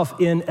describes himself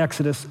in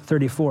Exodus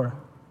 34.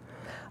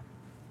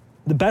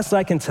 The best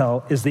I can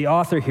tell is the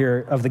author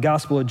here of the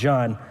Gospel of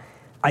John,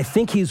 I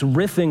think he's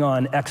riffing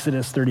on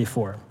Exodus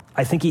 34.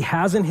 I think he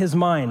has in his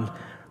mind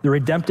the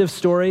redemptive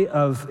story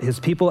of his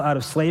people out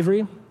of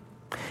slavery,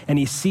 and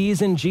he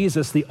sees in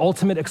Jesus the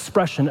ultimate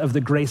expression of the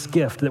grace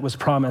gift that was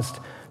promised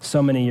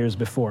so many years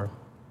before.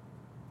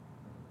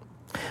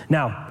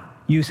 Now,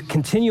 you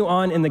continue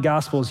on in the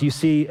Gospels, you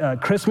see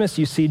Christmas,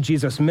 you see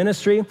Jesus'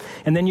 ministry,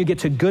 and then you get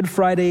to Good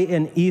Friday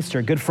and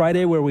Easter. Good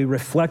Friday, where we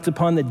reflect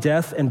upon the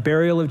death and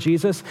burial of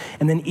Jesus,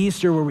 and then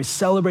Easter, where we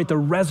celebrate the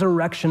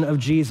resurrection of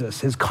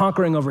Jesus, his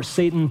conquering over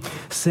Satan,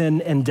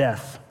 sin, and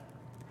death.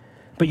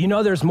 But you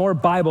know there's more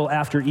Bible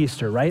after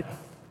Easter, right?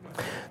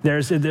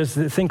 There's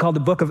a thing called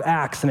the Book of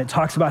Acts, and it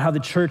talks about how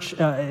the church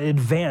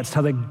advanced,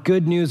 how the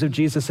good news of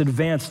Jesus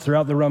advanced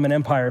throughout the Roman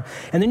Empire.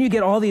 And then you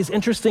get all these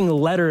interesting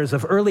letters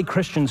of early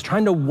Christians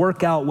trying to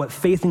work out what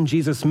faith in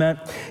Jesus meant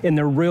in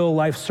their real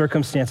life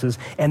circumstances.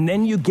 And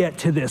then you get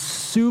to this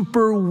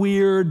super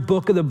weird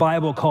book of the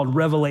Bible called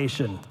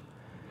Revelation.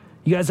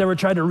 You guys ever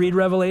tried to read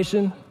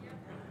Revelation?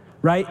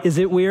 Right? Is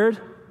it weird?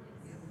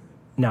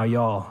 Now,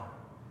 y'all,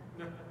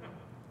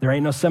 there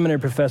ain't no seminary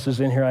professors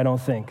in here, I don't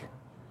think.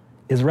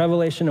 Is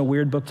Revelation a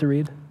weird book to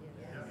read?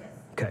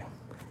 Okay.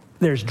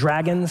 There's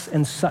dragons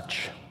and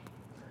such.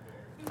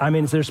 I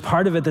mean, there's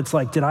part of it that's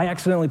like, did I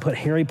accidentally put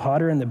Harry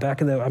Potter in the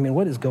back of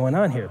what is going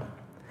on here?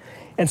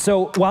 And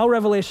so while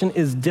Revelation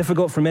is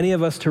difficult for many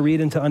of us to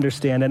read and to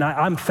understand, and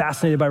I'm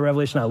fascinated by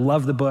Revelation, I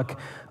love the book.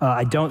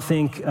 I don't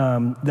think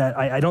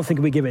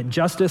we give it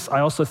justice. I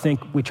also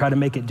think we try to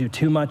make it do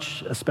too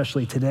much,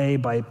 especially today,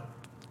 by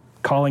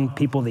calling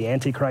people the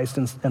Antichrist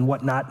and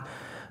whatnot,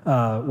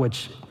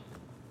 which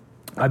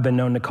I've been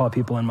known to call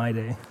people in my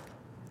day.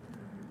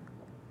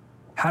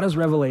 How does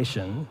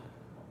Revelation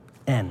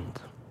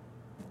end?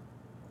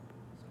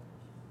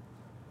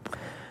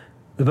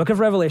 The book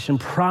of Revelation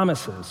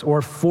promises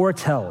or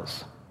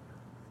foretells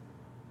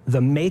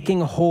the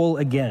making whole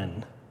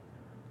again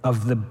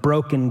of the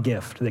broken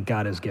gift that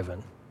God has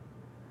given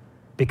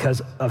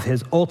because of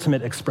his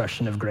ultimate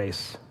expression of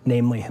grace,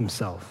 namely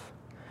himself.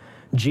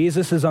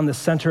 Jesus is on the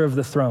center of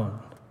the throne.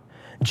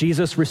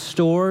 Jesus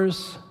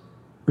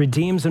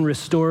redeems and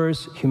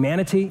restores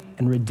humanity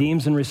and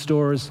redeems and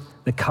restores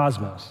the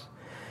cosmos.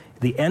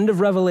 At the end of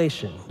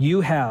Revelation,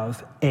 you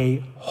have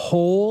a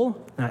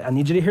whole, I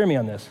need you to hear me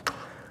on this.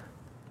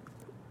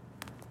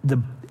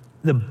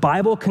 The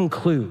Bible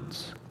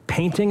concludes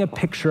painting a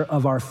picture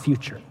of our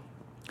future,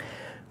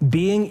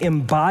 being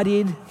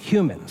embodied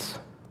humans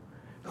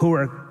who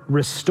are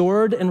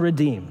restored and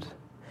redeemed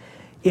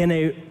in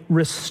a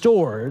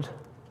restored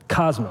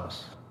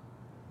cosmos.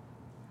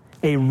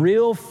 A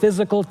real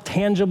physical,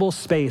 tangible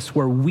space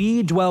where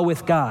we dwell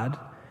with God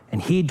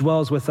and he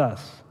dwells with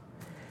us.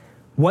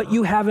 What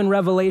you have in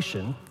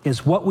Revelation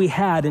is what we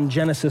had in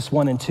Genesis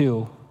 1 and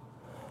 2,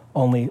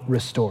 only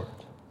restored.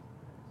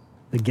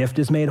 The gift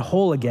is made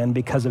whole again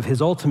because of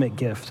his ultimate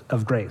gift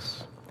of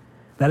grace.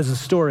 That is the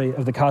story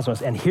of the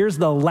cosmos. And here's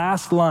the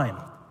last line.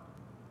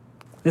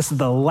 This is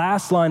the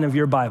last line of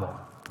your Bible.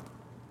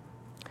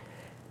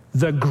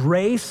 The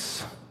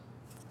grace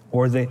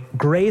or the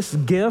grace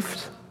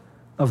gift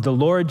of the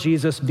Lord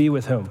Jesus be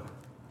with whom?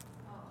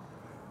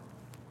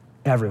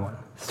 Everyone.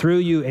 Through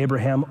you,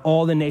 Abraham,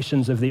 all the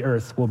nations of the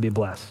earth will be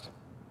blessed.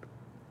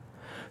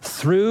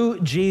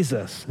 Through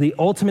Jesus, the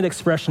ultimate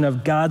expression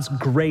of God's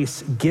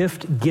grace,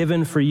 gift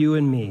given for you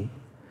and me,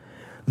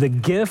 the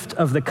gift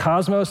of the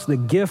cosmos, the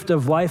gift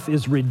of life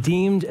is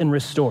redeemed and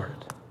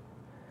restored.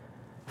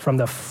 From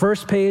the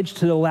first page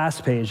to the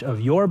last page of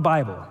your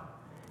Bible,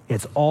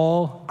 it's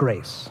all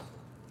grace.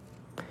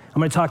 I'm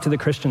going to talk to the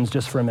Christians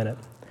just for a minute.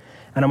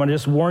 And I'm going to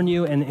just warn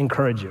you and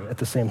encourage you at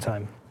the same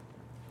time.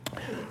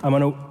 I'm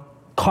going to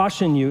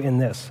caution you in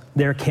this.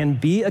 There can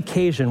be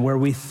occasion where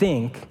we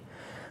think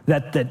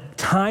that the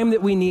time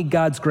that we need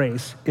God's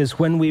grace is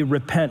when we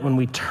repent, when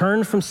we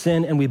turn from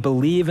sin and we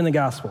believe in the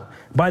gospel.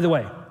 By the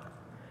way,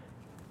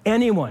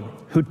 anyone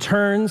who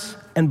turns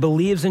and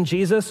believes in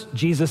Jesus,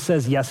 Jesus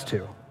says yes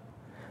to.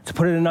 To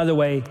put it another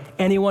way,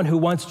 anyone who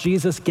wants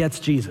Jesus gets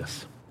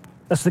Jesus.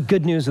 That's the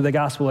good news of the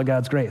gospel of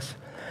God's grace.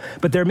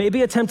 But there may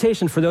be a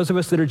temptation for those of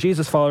us that are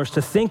Jesus followers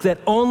to think that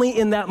only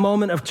in that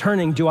moment of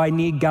turning do I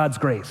need God's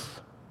grace.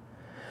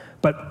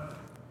 But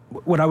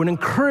what I would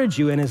encourage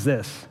you in is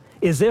this,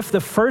 is if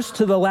the first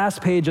to the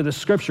last page of the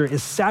scripture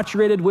is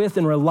saturated with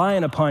and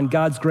reliant upon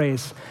God's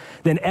grace,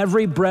 then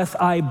every breath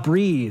I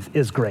breathe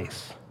is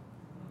grace.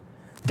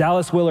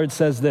 Dallas Willard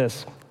says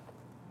this,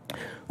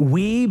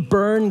 we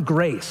burn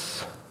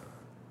grace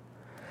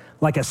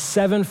like a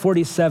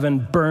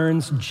 747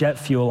 burns jet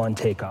fuel on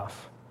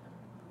takeoff.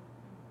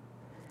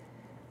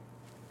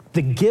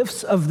 The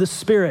gifts of the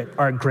Spirit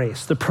are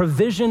grace. The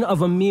provision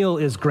of a meal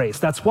is grace.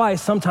 That's why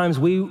sometimes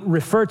we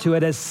refer to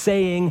it as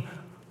saying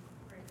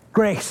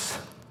grace.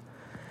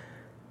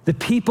 The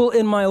people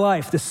in my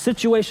life, the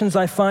situations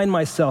I find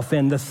myself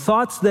in, the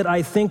thoughts that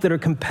I think that are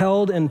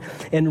compelled and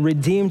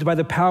redeemed by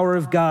the power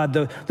of God,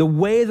 the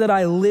way that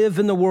I live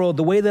in the world,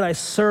 the way that I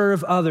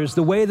serve others,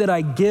 the way that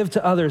I give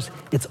to others,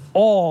 it's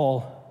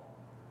all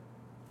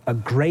a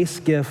grace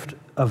gift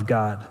of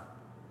God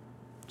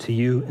to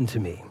you and to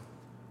me.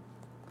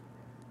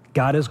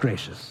 God is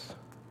gracious.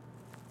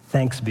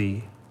 Thanks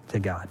be to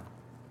God.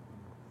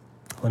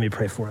 Let me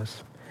pray for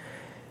us.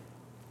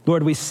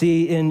 Lord, we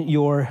see in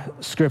your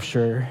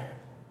scripture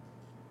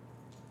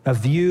a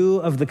view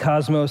of the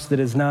cosmos that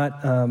is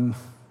not,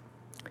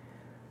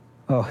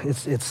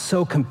 it's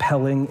so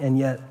compelling and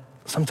yet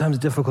sometimes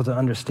difficult to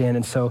understand.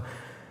 And so,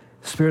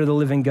 Spirit of the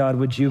living God,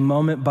 would you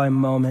moment by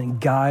moment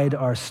guide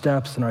our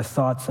steps and our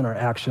thoughts and our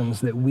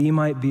actions that we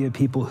might be a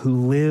people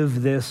who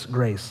live this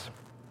grace.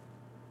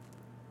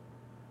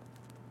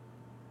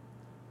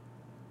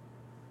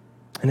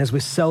 And as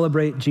we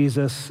celebrate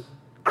Jesus'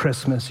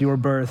 Christmas, your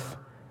birth,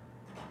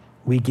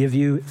 we give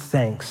you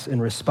thanks in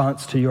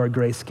response to your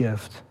grace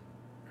gift.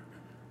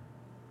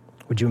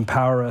 Would you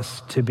empower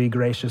us to be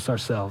gracious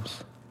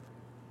ourselves?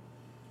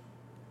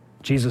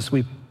 Jesus,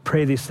 we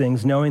pray these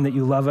things knowing that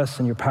you love us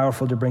and you're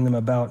powerful to bring them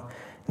about,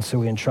 and so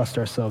we entrust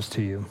ourselves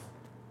to you.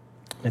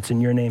 It's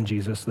in your name,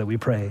 Jesus, that we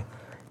pray.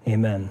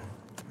 Amen.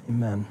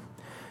 Amen.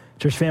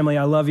 Church family,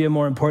 I love you.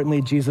 More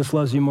importantly, Jesus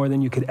loves you more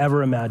than you could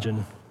ever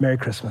imagine. Merry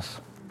Christmas.